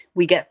how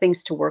we get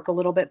things to work a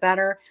little bit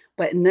better.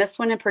 But in this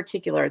one in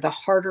particular, the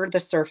harder the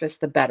surface,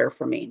 the better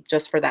for me,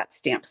 just for that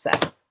stamp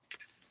set.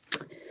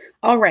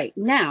 All right,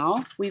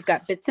 now we've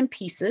got bits and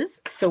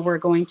pieces. So we're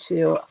going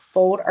to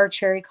fold our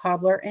cherry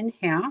cobbler in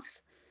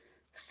half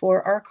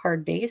for our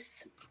card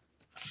base.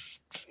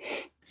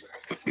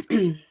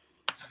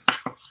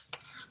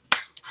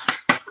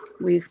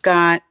 We've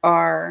got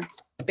our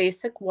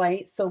basic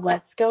white, so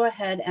let's go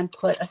ahead and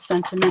put a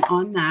sentiment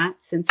on that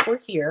since we're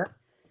here.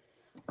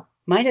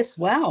 Might as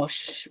well,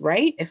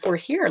 right? If we're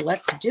here,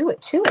 let's do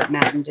it to it,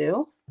 Mountain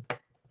Dew.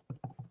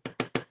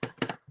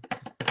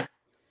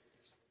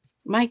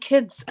 My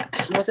kids,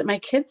 was it my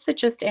kids that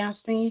just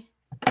asked me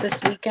this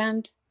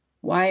weekend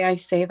why I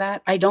say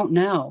that? I don't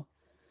know.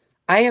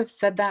 I have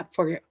said that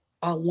for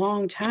a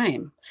long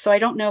time. So I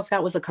don't know if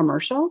that was a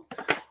commercial,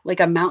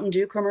 like a Mountain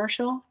Dew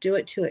commercial. Do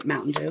it to it,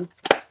 Mountain Dew.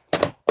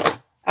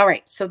 All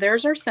right, so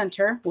there's our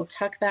center. We'll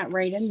tuck that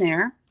right in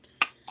there.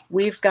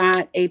 We've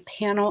got a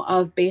panel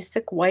of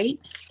basic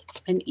white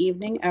and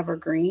Evening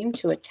Evergreen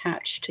to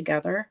attach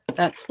together.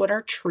 That's what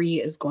our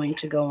tree is going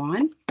to go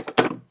on.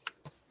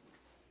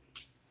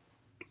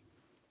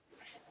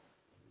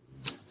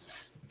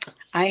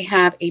 I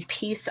have a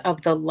piece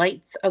of the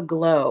Lights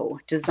Aglow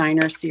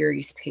designer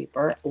series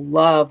paper.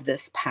 Love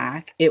this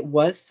pack. It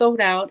was sold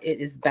out. It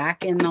is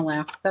back in the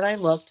last that I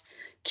looked.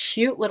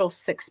 Cute little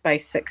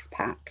 6x6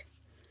 pack.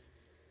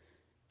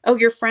 Oh,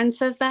 your friend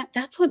says that?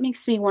 That's what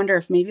makes me wonder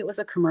if maybe it was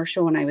a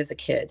commercial when I was a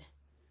kid.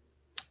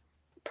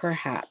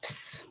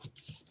 Perhaps.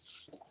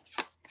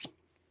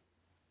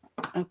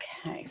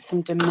 Okay,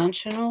 some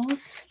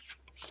dimensionals.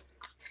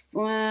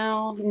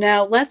 Well,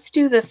 no, let's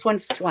do this one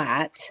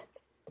flat.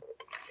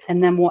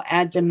 And then we'll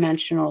add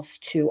dimensionals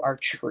to our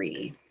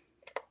tree.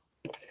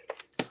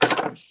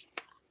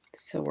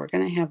 So we're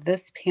going to have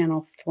this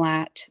panel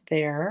flat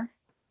there.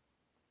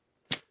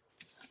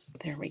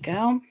 There we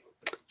go.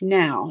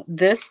 Now,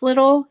 this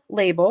little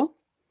label,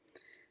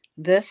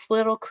 this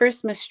little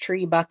Christmas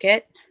tree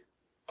bucket,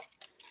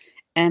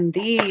 And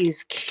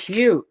these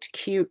cute,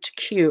 cute,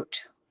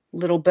 cute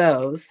little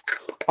bows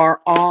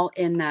are all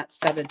in that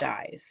set of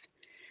dies.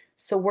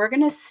 So we're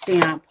going to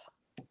stamp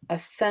a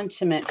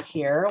sentiment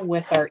here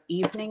with our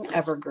evening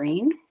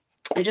evergreen.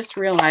 I just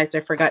realized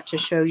I forgot to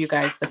show you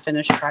guys the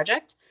finished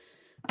project,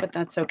 but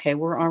that's okay.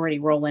 We're already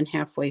rolling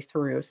halfway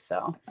through,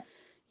 so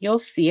you'll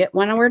see it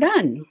when we're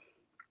done.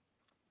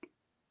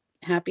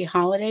 Happy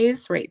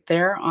holidays right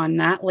there on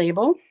that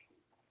label.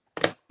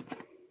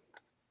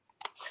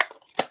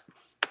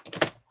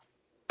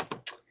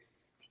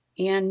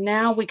 And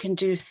now we can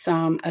do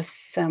some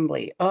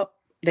assembly. Oh,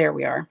 there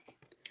we are.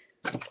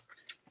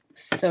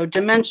 So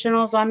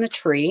dimensionals on the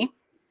tree.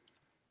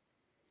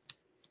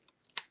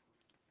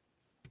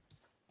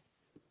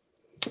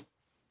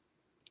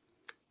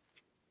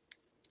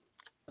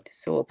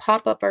 So we'll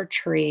pop up our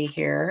tree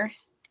here.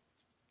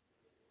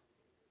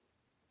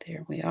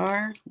 There we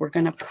are. We're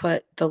going to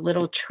put the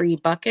little tree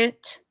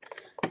bucket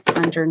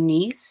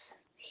underneath.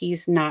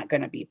 He's not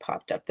going to be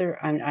popped up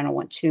there. I don't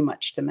want too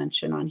much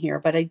dimension on here,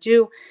 but I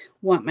do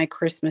want my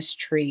Christmas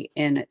tree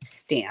in its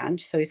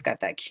stand. So he's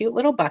got that cute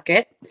little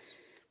bucket.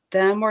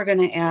 Then we're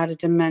going to add a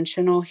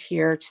dimensional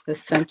here to the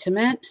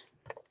sentiment.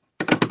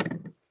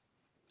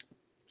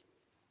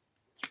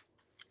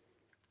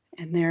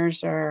 And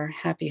there's our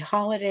happy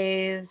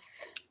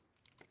holidays.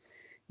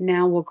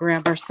 Now we'll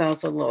grab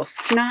ourselves a little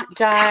snot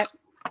dot.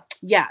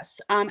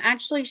 Yes.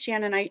 Actually,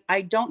 Shannon,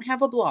 I don't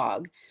have a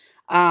blog.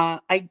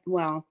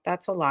 Well,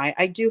 that's a lie.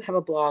 I do have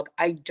a blog.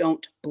 I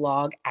don't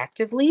blog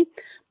actively,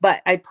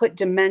 but I put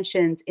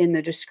dimensions in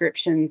the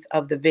descriptions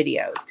of the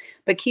videos.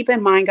 But keep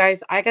in mind,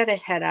 guys, I got to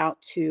head out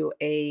to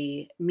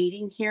a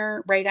meeting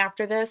here right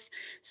after this.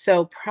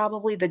 So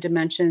probably the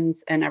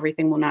dimensions and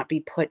everything will not be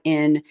put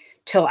in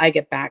till I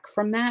get back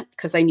from that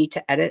because I need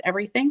to edit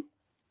everything.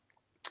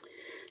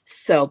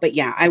 So, but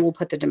yeah, I will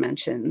put the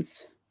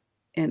dimensions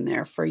in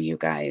there for you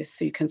guys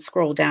so you can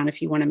scroll down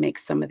if you want to make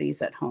some of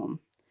these at home.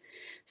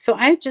 So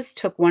I just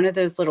took one of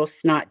those little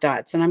snot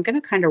dots and I'm going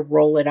to kind of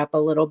roll it up a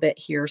little bit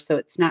here so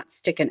it's not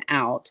sticking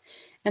out.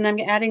 And I'm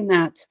adding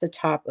that to the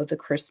top of the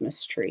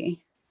Christmas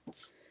tree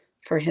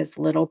for his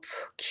little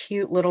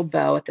cute little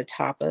bow at the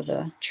top of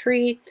the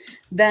tree.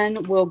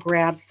 Then we'll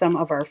grab some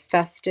of our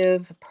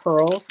festive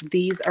pearls.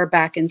 These are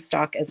back in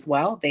stock as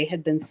well. They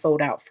had been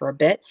sold out for a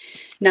bit.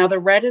 Now the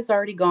red is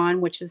already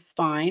gone, which is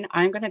fine.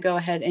 I'm going to go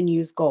ahead and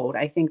use gold.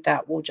 I think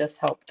that will just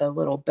help the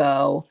little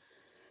bow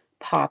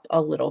pop a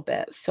little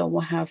bit. So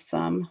we'll have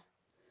some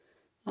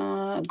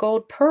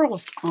gold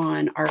pearls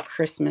on our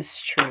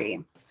Christmas tree.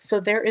 So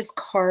there is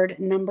card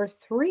number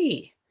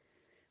 3.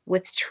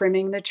 With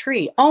trimming the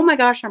tree. Oh my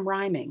gosh, I'm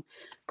rhyming.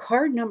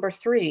 Card number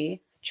 3,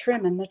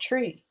 trimming the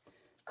tree.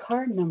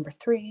 Card number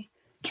 3,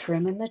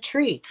 trimming the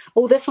tree.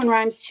 Oh, this one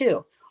rhymes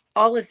too.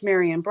 All is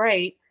merry and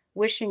bright,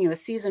 wishing you a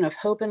season of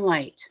hope and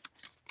light.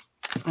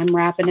 I'm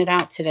wrapping it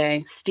out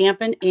today.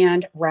 Stamping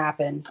and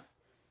wrapping.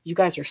 You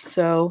guys are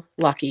so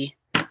lucky.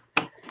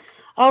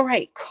 All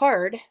right,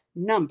 card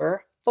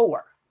number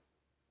 4.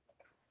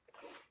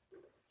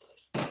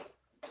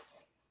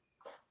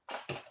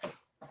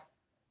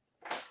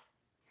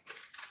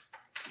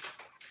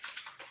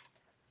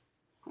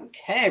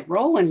 Okay,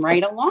 rolling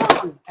right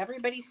along.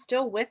 Everybody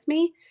still with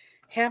me?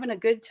 Having a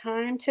good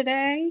time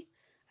today?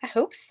 I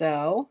hope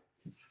so.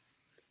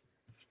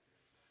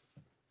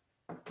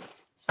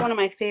 It's one of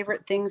my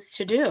favorite things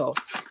to do.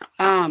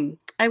 I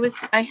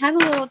had a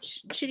little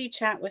chitty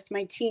chat with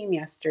my team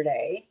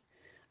yesterday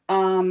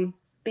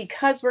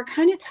because we're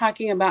kind of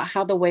talking about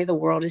how the way the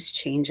world is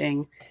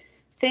changing.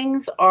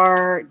 Things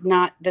are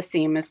not the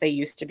same as they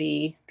used to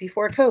be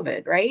before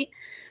COVID, right?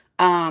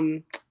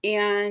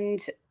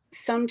 And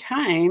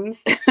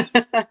sometimes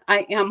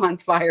I am on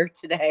fire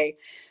today.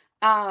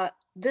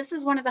 This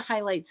is one of the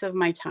highlights of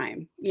my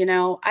time. You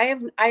know, I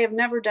have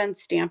never done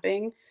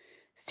stamping.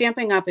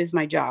 Stamping Up is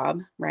my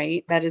job,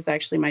 right? That is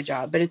actually my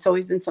job, but it's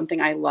always been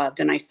something I loved.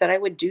 And I said I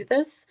would do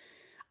this.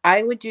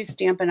 I would do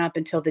Stampin' Up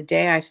until the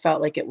day I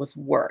felt like it was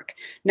work.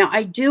 Now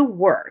I do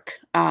work,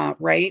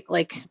 right?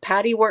 Like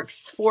Patty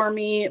works for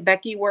me,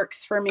 Becky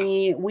works for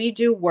me. We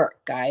do work,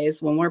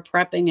 guys, when we're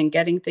prepping and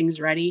getting things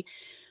ready,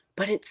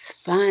 but it's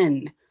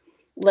fun.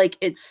 Like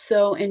it's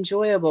so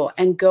enjoyable.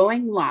 And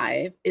going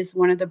live is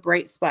one of the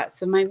bright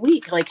spots of my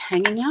week, like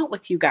hanging out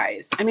with you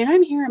guys. I mean,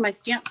 I'm here in my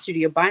stamp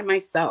studio by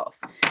myself,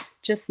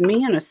 just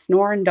me and a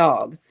snoring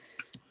dog.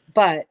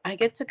 But I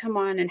get to come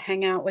on and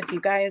hang out with you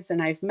guys, and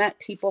I've met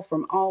people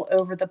from all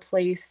over the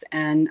place,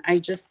 and I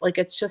just like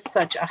it's just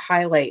such a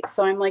highlight.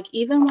 So I'm like,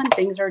 even when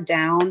things are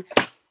down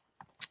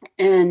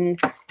and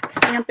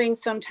stamping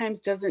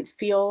sometimes doesn't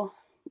feel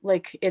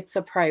like it's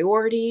a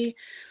priority.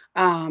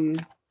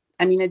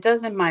 I mean, it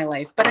does in my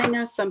life, but I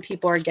know some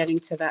people are getting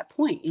to that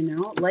point. You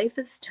know, life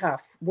is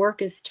tough,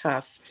 work is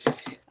tough.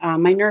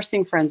 My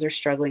nursing friends are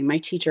struggling, my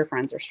teacher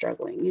friends are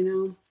struggling, you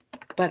know.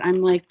 But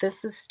I'm like,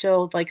 this is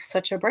still like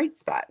such a bright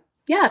spot.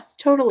 Yes,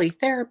 totally.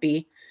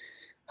 Therapy,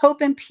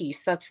 hope and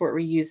peace. That's what we're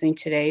using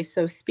today.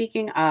 So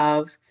speaking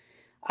of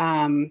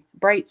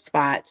bright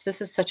spots,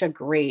 this is such a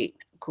great,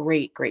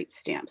 great, great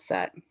stamp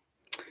set.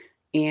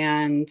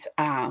 And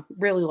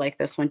really like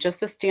this one.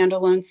 Just a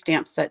standalone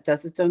stamp set,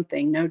 does its own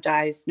thing. No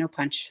dies, no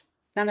punch,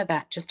 none of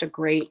that. Just a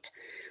great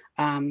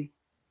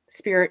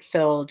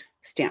spirit-filled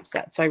stamp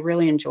set. So I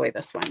really enjoy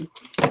this one.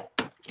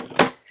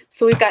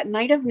 So we've got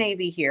Night of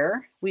Navy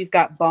here. We've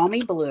got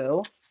Balmy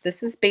Blue.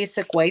 This is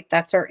basic white.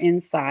 That's our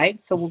inside.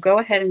 So we'll go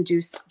ahead and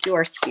do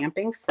our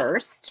stamping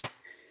first.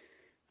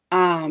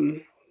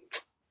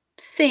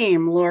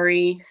 Same,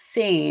 Lori,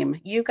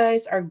 same. You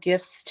guys are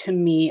gifts to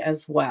me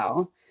as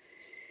well.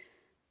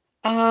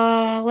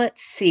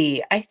 Let's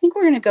see. I think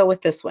we're going to go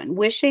with this one.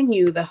 Wishing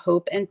you the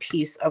hope and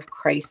peace of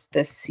Christ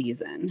this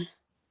season.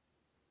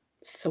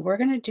 So we're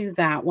going to do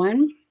that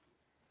one.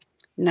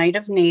 Night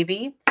of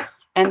Navy.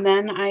 And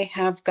then I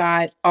have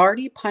got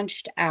already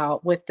punched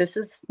out with, this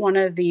is one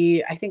of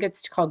the, I think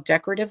it's called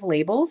decorative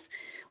labels.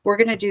 We're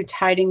going to do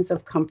Tidings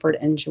of Comfort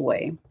and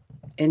Joy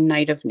in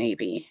Night of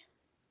Navy.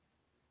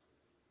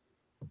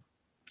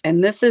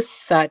 And this is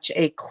such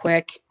a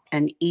quick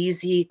and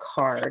easy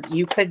card.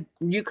 You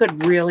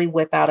could really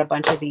whip out a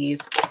bunch of these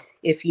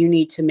if you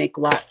need to make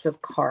lots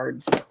of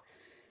cards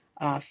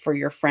for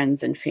your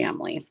friends and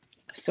family.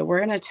 So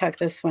we're going to tuck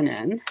this one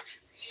in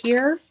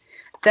here.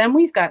 Then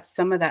we've got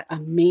some of that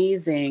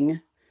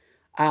amazing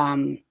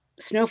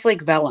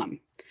Snowflake Vellum.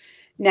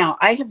 Now,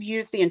 I have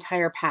used the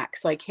entire pack,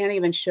 so I can't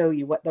even show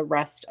you what the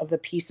rest of the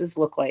pieces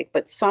look like,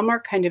 but some are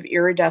kind of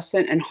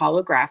iridescent and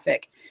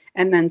holographic,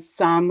 and then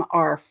some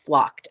are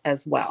flocked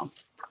as well.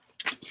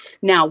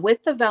 Now,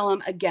 with the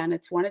vellum, again,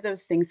 it's one of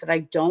those things that I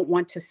don't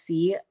want to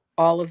see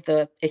all of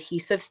the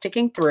adhesive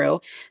sticking through.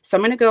 So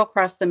I'm going to go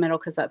across the middle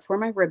because that's where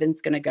my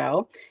ribbon's going to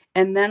go.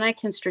 And then I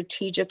can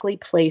strategically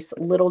place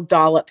little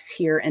dollops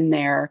here and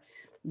there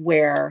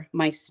where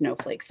my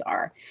snowflakes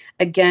are.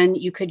 Again,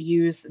 you could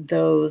use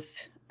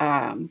those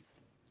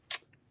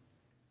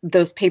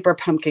paper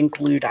pumpkin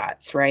glue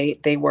dots,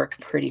 right? They work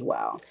pretty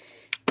well.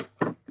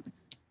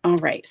 All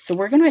right, so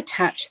we're going to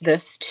attach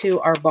this to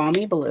our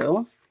Balmy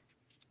Blue.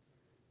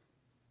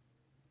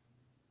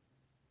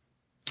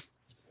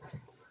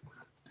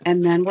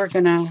 And then we're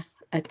going to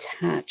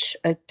attach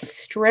a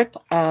strip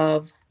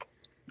of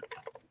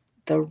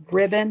the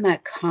ribbon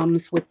that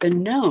comes with the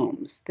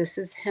gnomes. This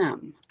is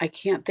him. I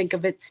can't think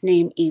of its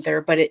name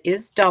either, but it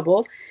is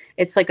double.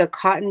 It's like a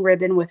cotton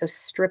ribbon with a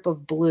strip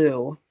of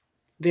blue.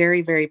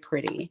 Very, very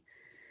pretty.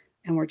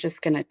 And we're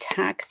just going to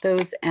tack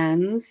those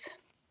ends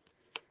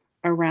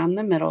around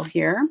the middle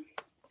here.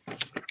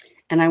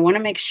 And I want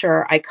to make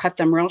sure I cut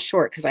them real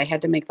short because I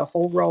had to make the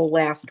whole roll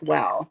last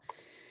well.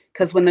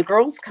 Because when the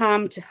girls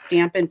come to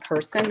stamp in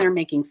person, they're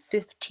making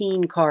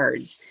 15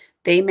 cards.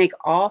 They make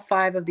all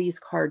 5 of these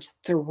cards,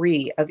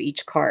 3 of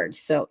each card.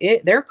 So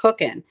they're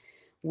cooking.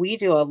 We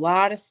do a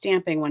lot of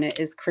stamping when it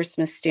is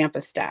Christmas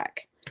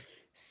Stamp-A-Stack.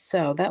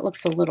 So that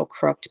looks a little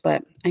crooked,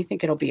 but I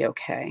think it'll be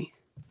okay.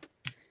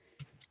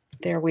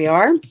 There we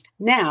are.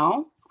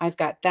 Now I've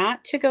got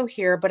that to go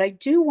here, but I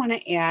do want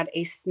to add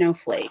a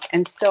snowflake.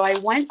 And so I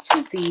went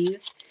to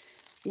these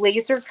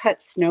laser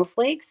cut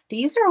snowflakes.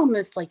 These are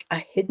almost like a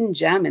hidden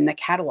gem in the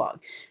catalog.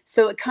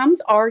 So it comes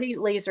already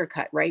laser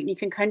cut, right? And you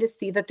can kind of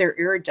see that they're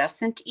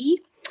iridescent-y,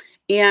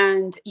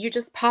 and you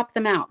just pop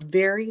them out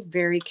very,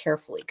 very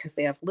carefully because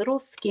they have little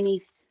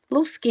skinny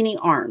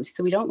arms.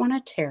 So we don't want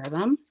to tear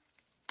them.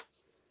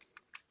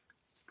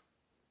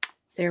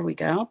 There we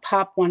go.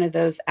 Pop one of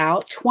those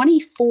out.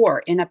 24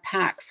 in a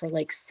pack for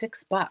like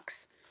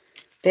 $6.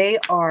 They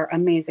are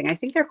amazing. I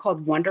think they're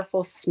called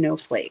Wonderful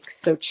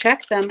Snowflakes. So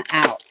check them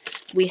out.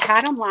 We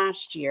had them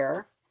last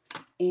year,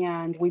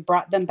 and we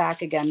brought them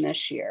back again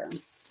this year.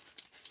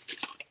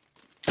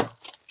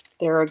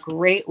 They're a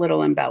great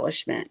little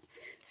embellishment.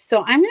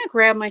 So I'm going to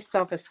grab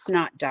myself a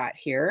snot dot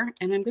here,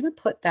 and I'm going to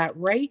put that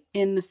right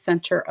in the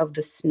center of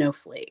the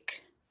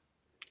snowflake.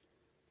 I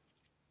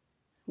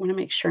want to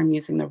make sure I'm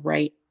using the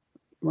right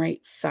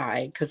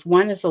side because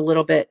one's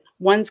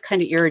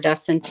kind of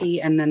iridescent-y,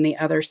 and then the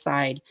other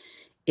side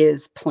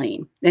is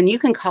plain. And you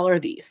can color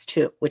these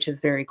too, which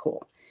is very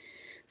cool.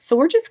 So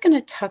we're just going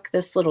to tuck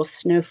this little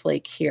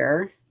snowflake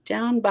here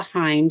down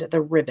behind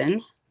the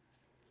ribbon.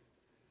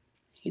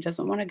 He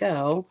doesn't want to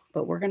go,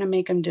 but we're going to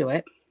make him do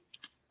it.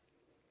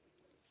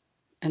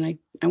 And I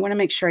want to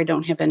make sure I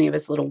don't have any of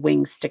his little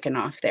wings sticking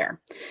off there.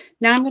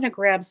 Now I'm going to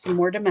grab some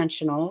more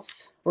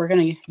dimensionals. We're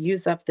going to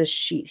use up this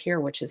sheet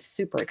here, which is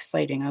super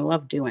exciting. I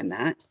love doing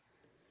that.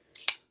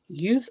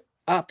 Use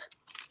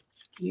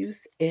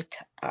it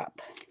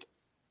up.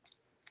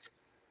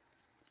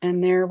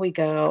 And there we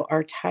go,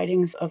 our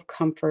Tidings of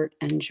Comfort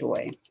and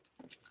Joy.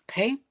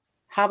 Okay,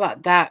 how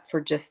about that for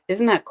just,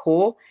 isn't that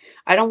cool?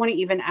 I don't want to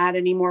even add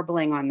any more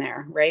bling on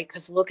there, right?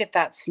 Because look at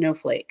that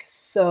snowflake.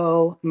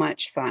 So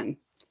much fun.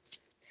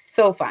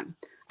 So fun.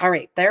 All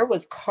right, there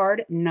was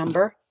card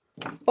number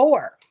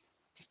 4.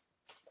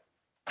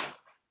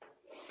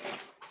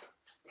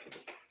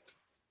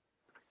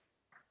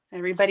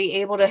 Everybody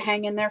able to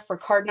hang in there for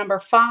card number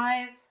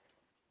 5?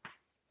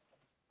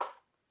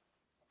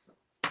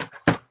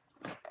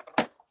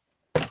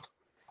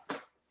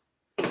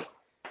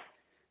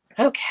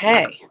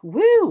 Okay,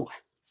 woo.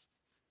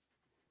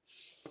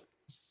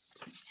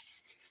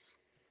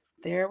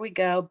 There we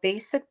go.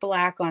 Basic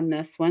black on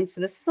this one. So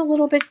this is a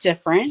little bit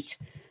different.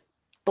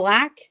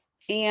 Black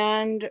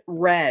and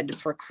red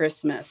for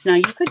Christmas. Now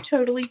you could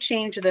totally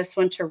change this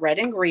one to red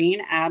and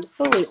green.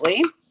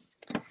 Absolutely.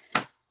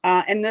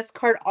 And this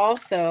card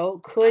also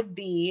could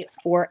be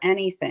for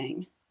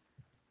anything.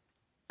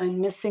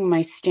 I'm missing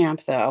my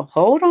stamp though.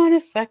 Hold on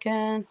a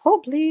second.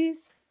 Hold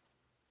please.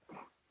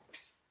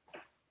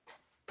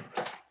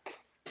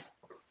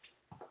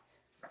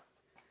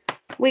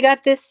 We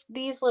got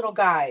these little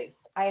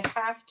guys. I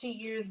have to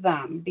use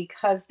them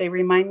because they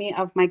remind me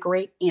of my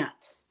great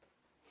aunt.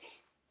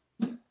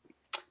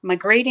 My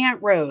great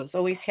aunt Rose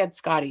always had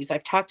Scotties.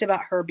 I've talked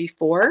about her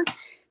before.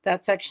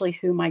 That's actually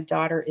who my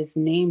daughter is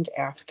named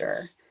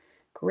after.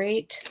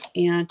 Great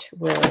Aunt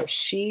Rose.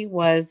 She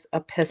was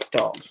a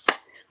pistol.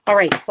 All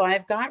right, so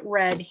I've got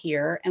red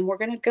here, and we're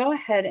going to go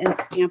ahead and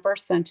stamp our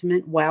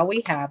sentiment while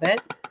we have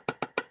it.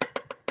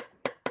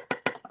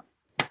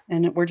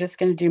 And we're just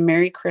going to do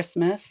Merry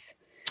Christmas.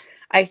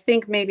 I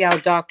think maybe I'll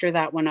doctor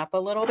that one up a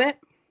little bit.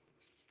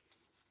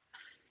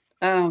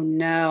 Oh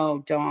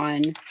no,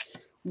 Dawn.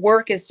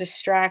 Work is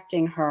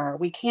distracting her.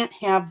 We can't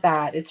have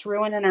that. It's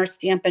ruining our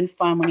Stampin'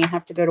 fun when you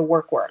have to go to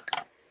work.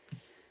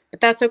 But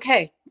that's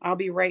okay. I'll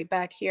be right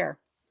back here.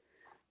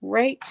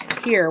 Right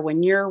here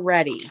when you're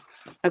ready.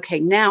 Okay,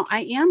 now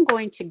I am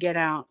going to get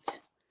out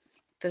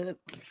the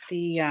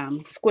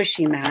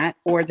squishy mat,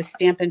 or the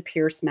Stampin'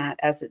 Pierce mat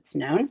as it's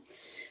known,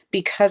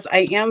 because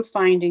I am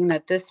finding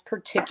that this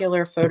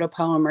particular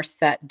photopolymer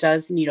set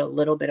does need a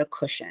little bit of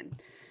cushion.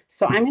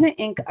 So I'm going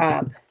to ink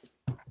up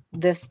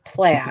this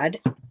plaid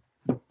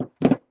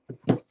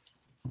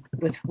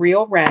with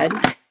real red.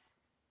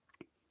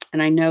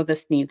 And I know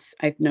this needs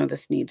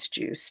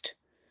juiced.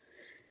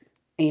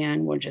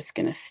 And we're just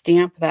going to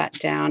stamp that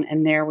down.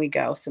 And there we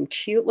go. Some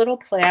cute little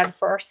plaid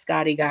for our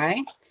Scotty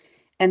guy.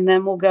 And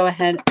then we'll go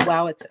ahead,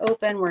 while it's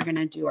open, we're going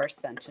to do our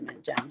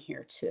sentiment down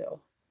here too.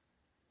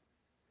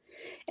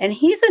 And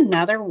he's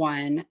another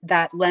one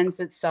that lends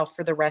itself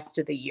for the rest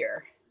of the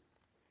year.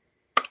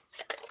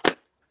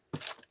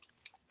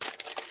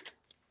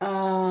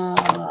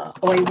 Oh,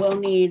 I will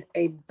need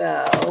a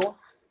bow.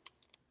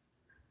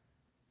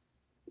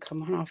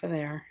 Come on off of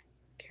there.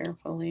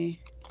 Carefully.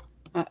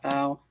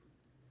 Uh-oh.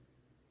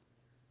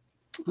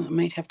 I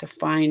might have to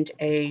find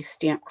a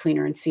stamp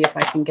cleaner and see if I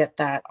can get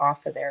that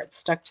off of there. It's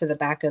stuck to the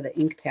back of the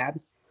ink pad.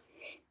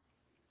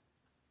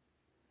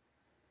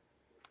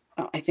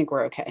 Oh, I think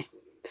we're okay.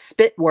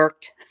 Spit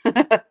worked.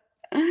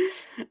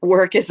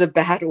 Work is a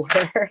bad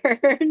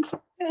word.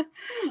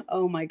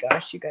 Oh my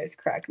gosh, you guys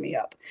crack me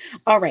up.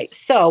 All right,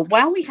 so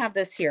while we have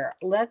this here,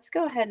 let's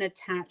go ahead and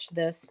attach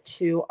this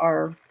to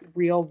our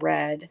real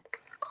red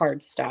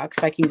cardstock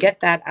so I can get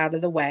that out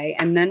of the way,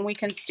 and then we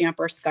can stamp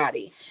our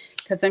Scotty,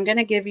 because I'm going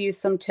to give you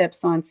some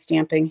tips on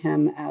stamping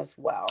him as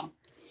well.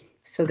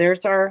 So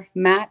there's our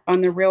mat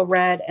on the real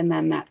red, and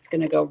then that's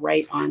going to go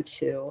right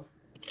onto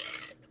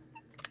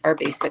our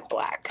basic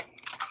black.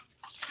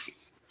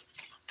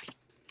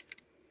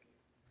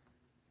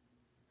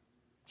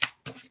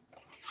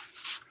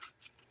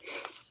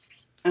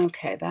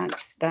 Okay,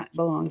 that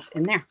belongs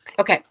in there.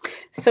 Okay,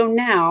 so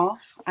now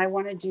I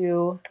want to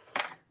do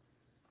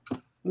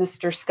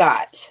Mr.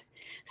 Scott.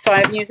 So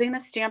I'm using the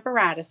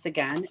Stamparatus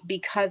again,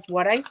 because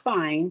what I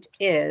find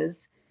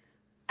is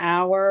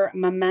our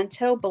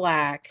Memento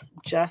black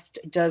just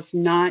does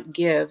not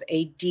give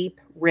a deep,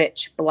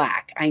 rich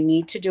black. I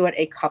need to do it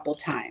a couple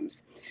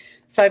times.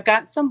 So I've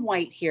got some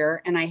white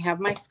here, and I have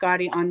my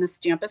Scotty on the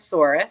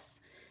Stamposaurus.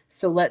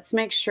 So let's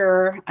make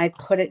sure I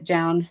put it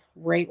down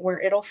right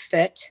where it'll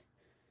fit,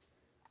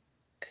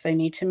 because I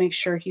need to make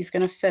sure he's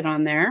going to fit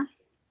on there.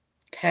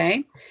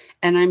 Okay,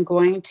 and I'm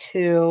going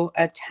to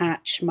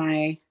attach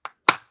my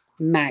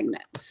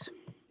magnets.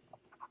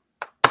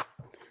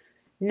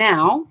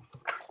 Now,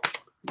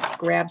 let's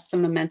grab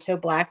some Memento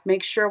black.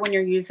 Make sure when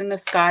you're using the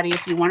Scotty,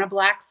 if you want a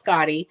black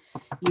Scotty,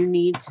 you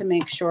need to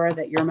make sure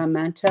that your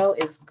Memento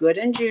is good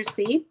and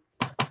juicy.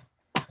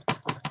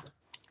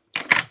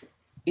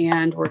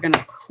 And we're going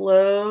to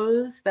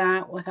close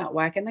that without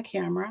whacking the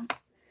camera.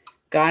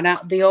 Got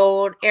out the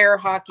old air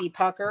hockey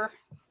pucker.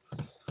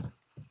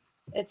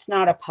 It's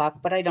not a puck,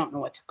 but I don't know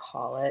what to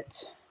call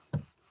it.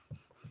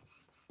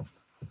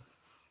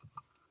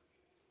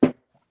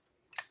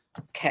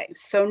 Okay,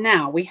 so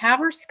now we have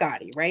our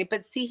Scotty, right?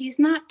 But see, he's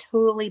not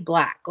totally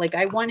black. Like,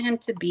 I want him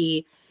to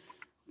be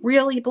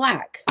really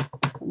black,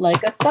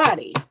 like a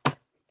Scotty.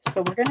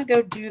 So we're going to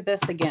go do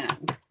this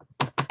again.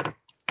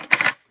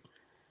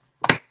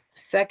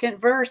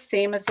 Second verse,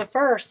 same as the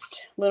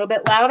first. A little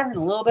bit louder and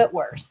a little bit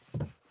worse.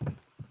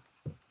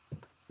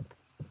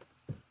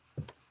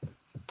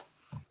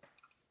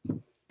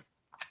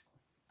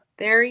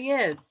 There he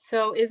is.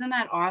 So isn't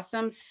that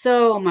awesome?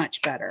 So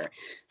much better.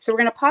 So we're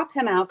going to pop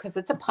him out because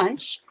it's a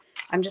punch.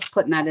 I'm just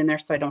putting that in there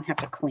so I don't have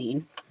to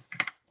clean.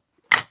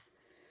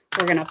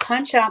 We're going to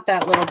punch out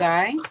that little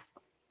guy.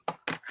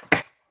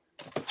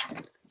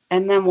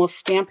 And then we'll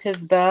stamp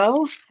his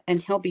bow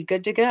and he'll be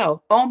good to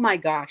go. Oh my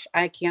gosh,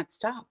 I can't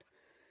stop.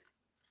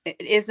 It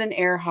is an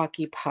air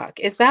hockey puck.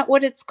 Is that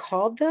what it's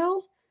called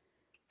though?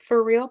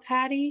 For real,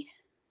 Patty?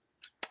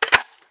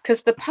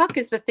 Because the puck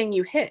is the thing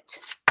you hit.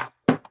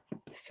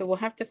 So we'll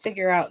have to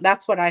figure out.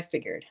 That's what I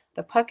figured.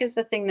 The puck is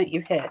the thing that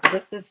you hit.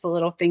 This is the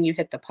little thing you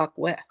hit the puck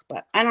with.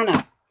 But I don't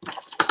know.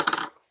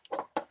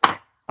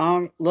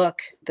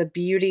 Look, the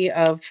beauty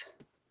of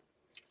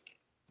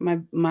my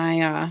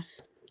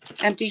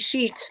empty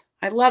sheet.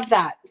 I love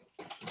that.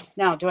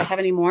 Now, do I have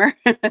any more?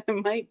 I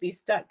might be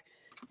stuck.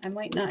 I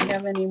might not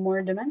have any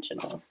more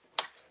dimensionals.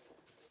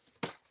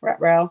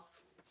 Ruh-roh.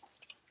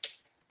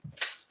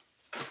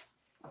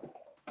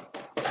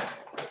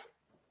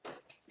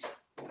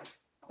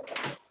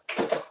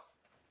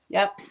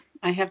 Yep,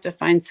 I have to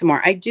find some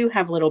more. I do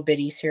have little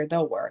bitties here.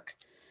 They'll work.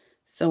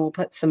 So we'll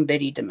put some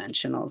bitty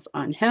dimensionals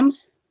on him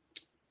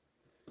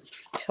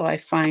till I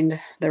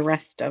find the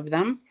rest of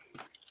them.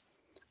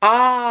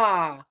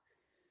 Ah,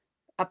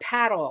 a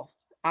paddle.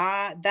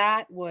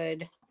 That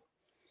would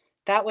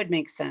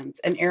make sense.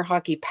 An air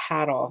hockey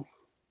paddle.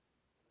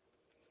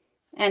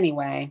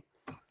 Anyway,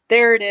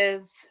 there it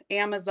is.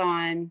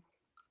 Amazon.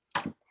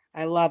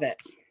 I love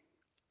it.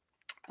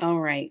 All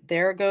right,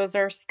 there goes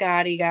our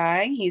Scotty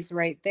guy. He's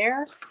right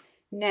there.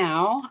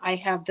 Now I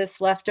have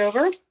this left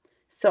over,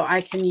 so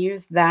I can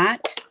use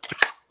that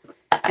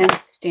and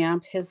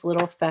stamp his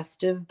little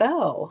festive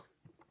bow.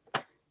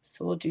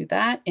 So we'll do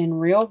that in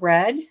real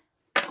red.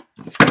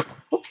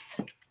 Oops.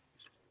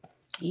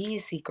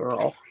 Easy,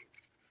 girl.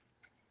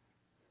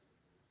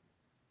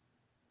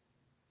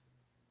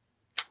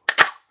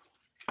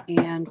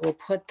 And we'll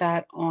put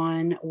that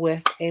on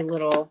with a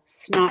little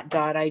snot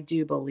dot, I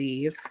do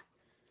believe.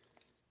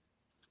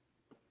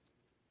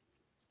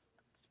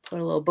 Put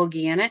a little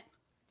boogie in it.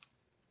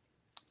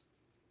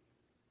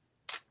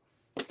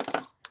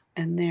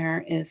 And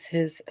there is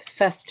his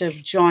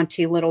festive,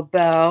 jaunty little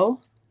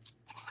bow.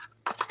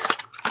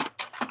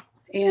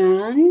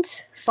 And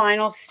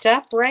final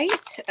step, right?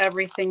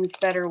 Everything's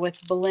better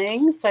with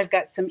bling. So I've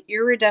got some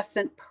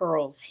iridescent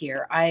pearls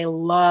here. I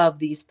love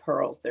these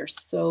pearls. They're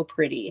so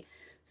pretty.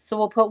 So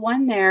we'll put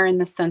one there in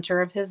the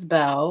center of his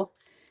bow.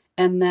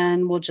 And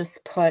then we'll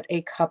just put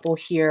a couple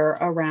here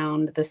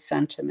around the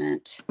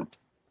sentiment.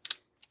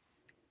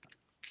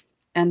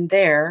 And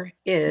there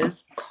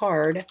is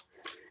card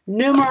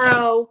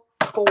numero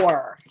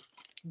 4.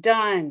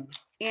 Done.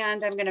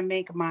 And I'm going to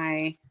make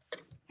I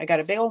got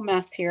a big old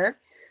mess here,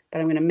 but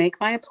I'm going to make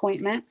my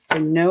appointment, so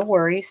no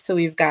worries. So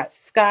we've got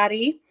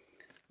Scotty.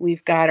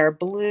 We've got our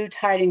blue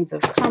tidings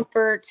of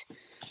comfort.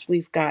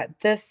 We've got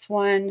this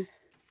one,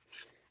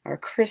 our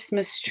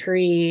Christmas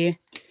tree,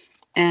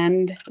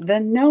 and the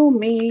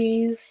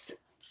Nomies.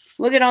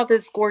 Look at all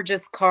those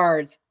gorgeous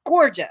cards.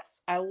 Gorgeous.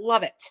 I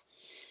love it.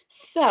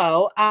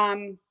 So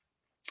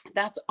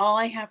that's all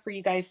I have for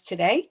you guys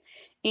today.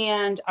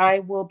 And I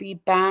will be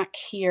back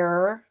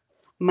here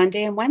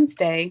Monday and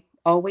Wednesday,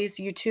 always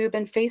YouTube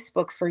and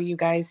Facebook for you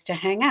guys to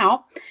hang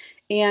out.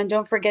 And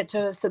don't forget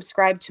to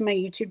subscribe to my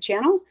YouTube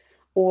channel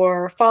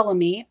or follow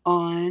me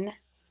on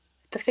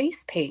the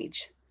Face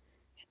page.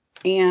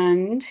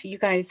 And you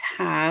guys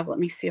have, let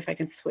me see if I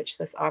can switch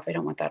this off. I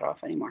don't want that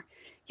off anymore.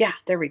 Yeah,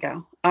 there we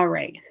go. All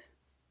right.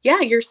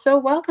 Yeah, you're so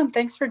welcome.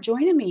 Thanks for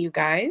joining me, you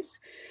guys.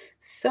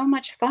 So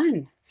much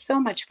fun. So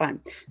much fun.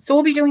 So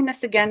we'll be doing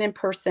this again in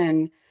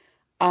person.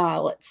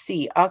 Let's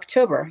see,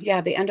 October. Yeah,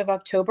 the end of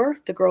October.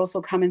 The girls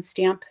will come and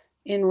stamp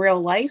in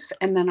real life,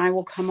 and then I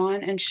will come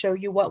on and show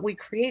you what we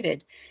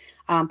created.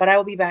 But I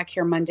will be back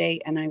here Monday,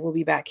 and I will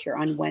be back here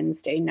on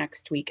Wednesday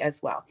next week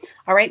as well.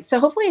 All right, so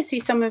hopefully I see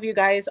some of you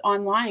guys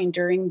online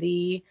during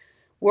the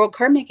World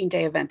Card Making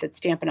Day event that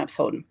Stampin' Up's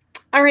holding.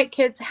 All right,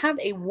 kids, have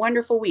a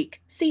wonderful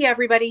week. See you,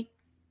 everybody.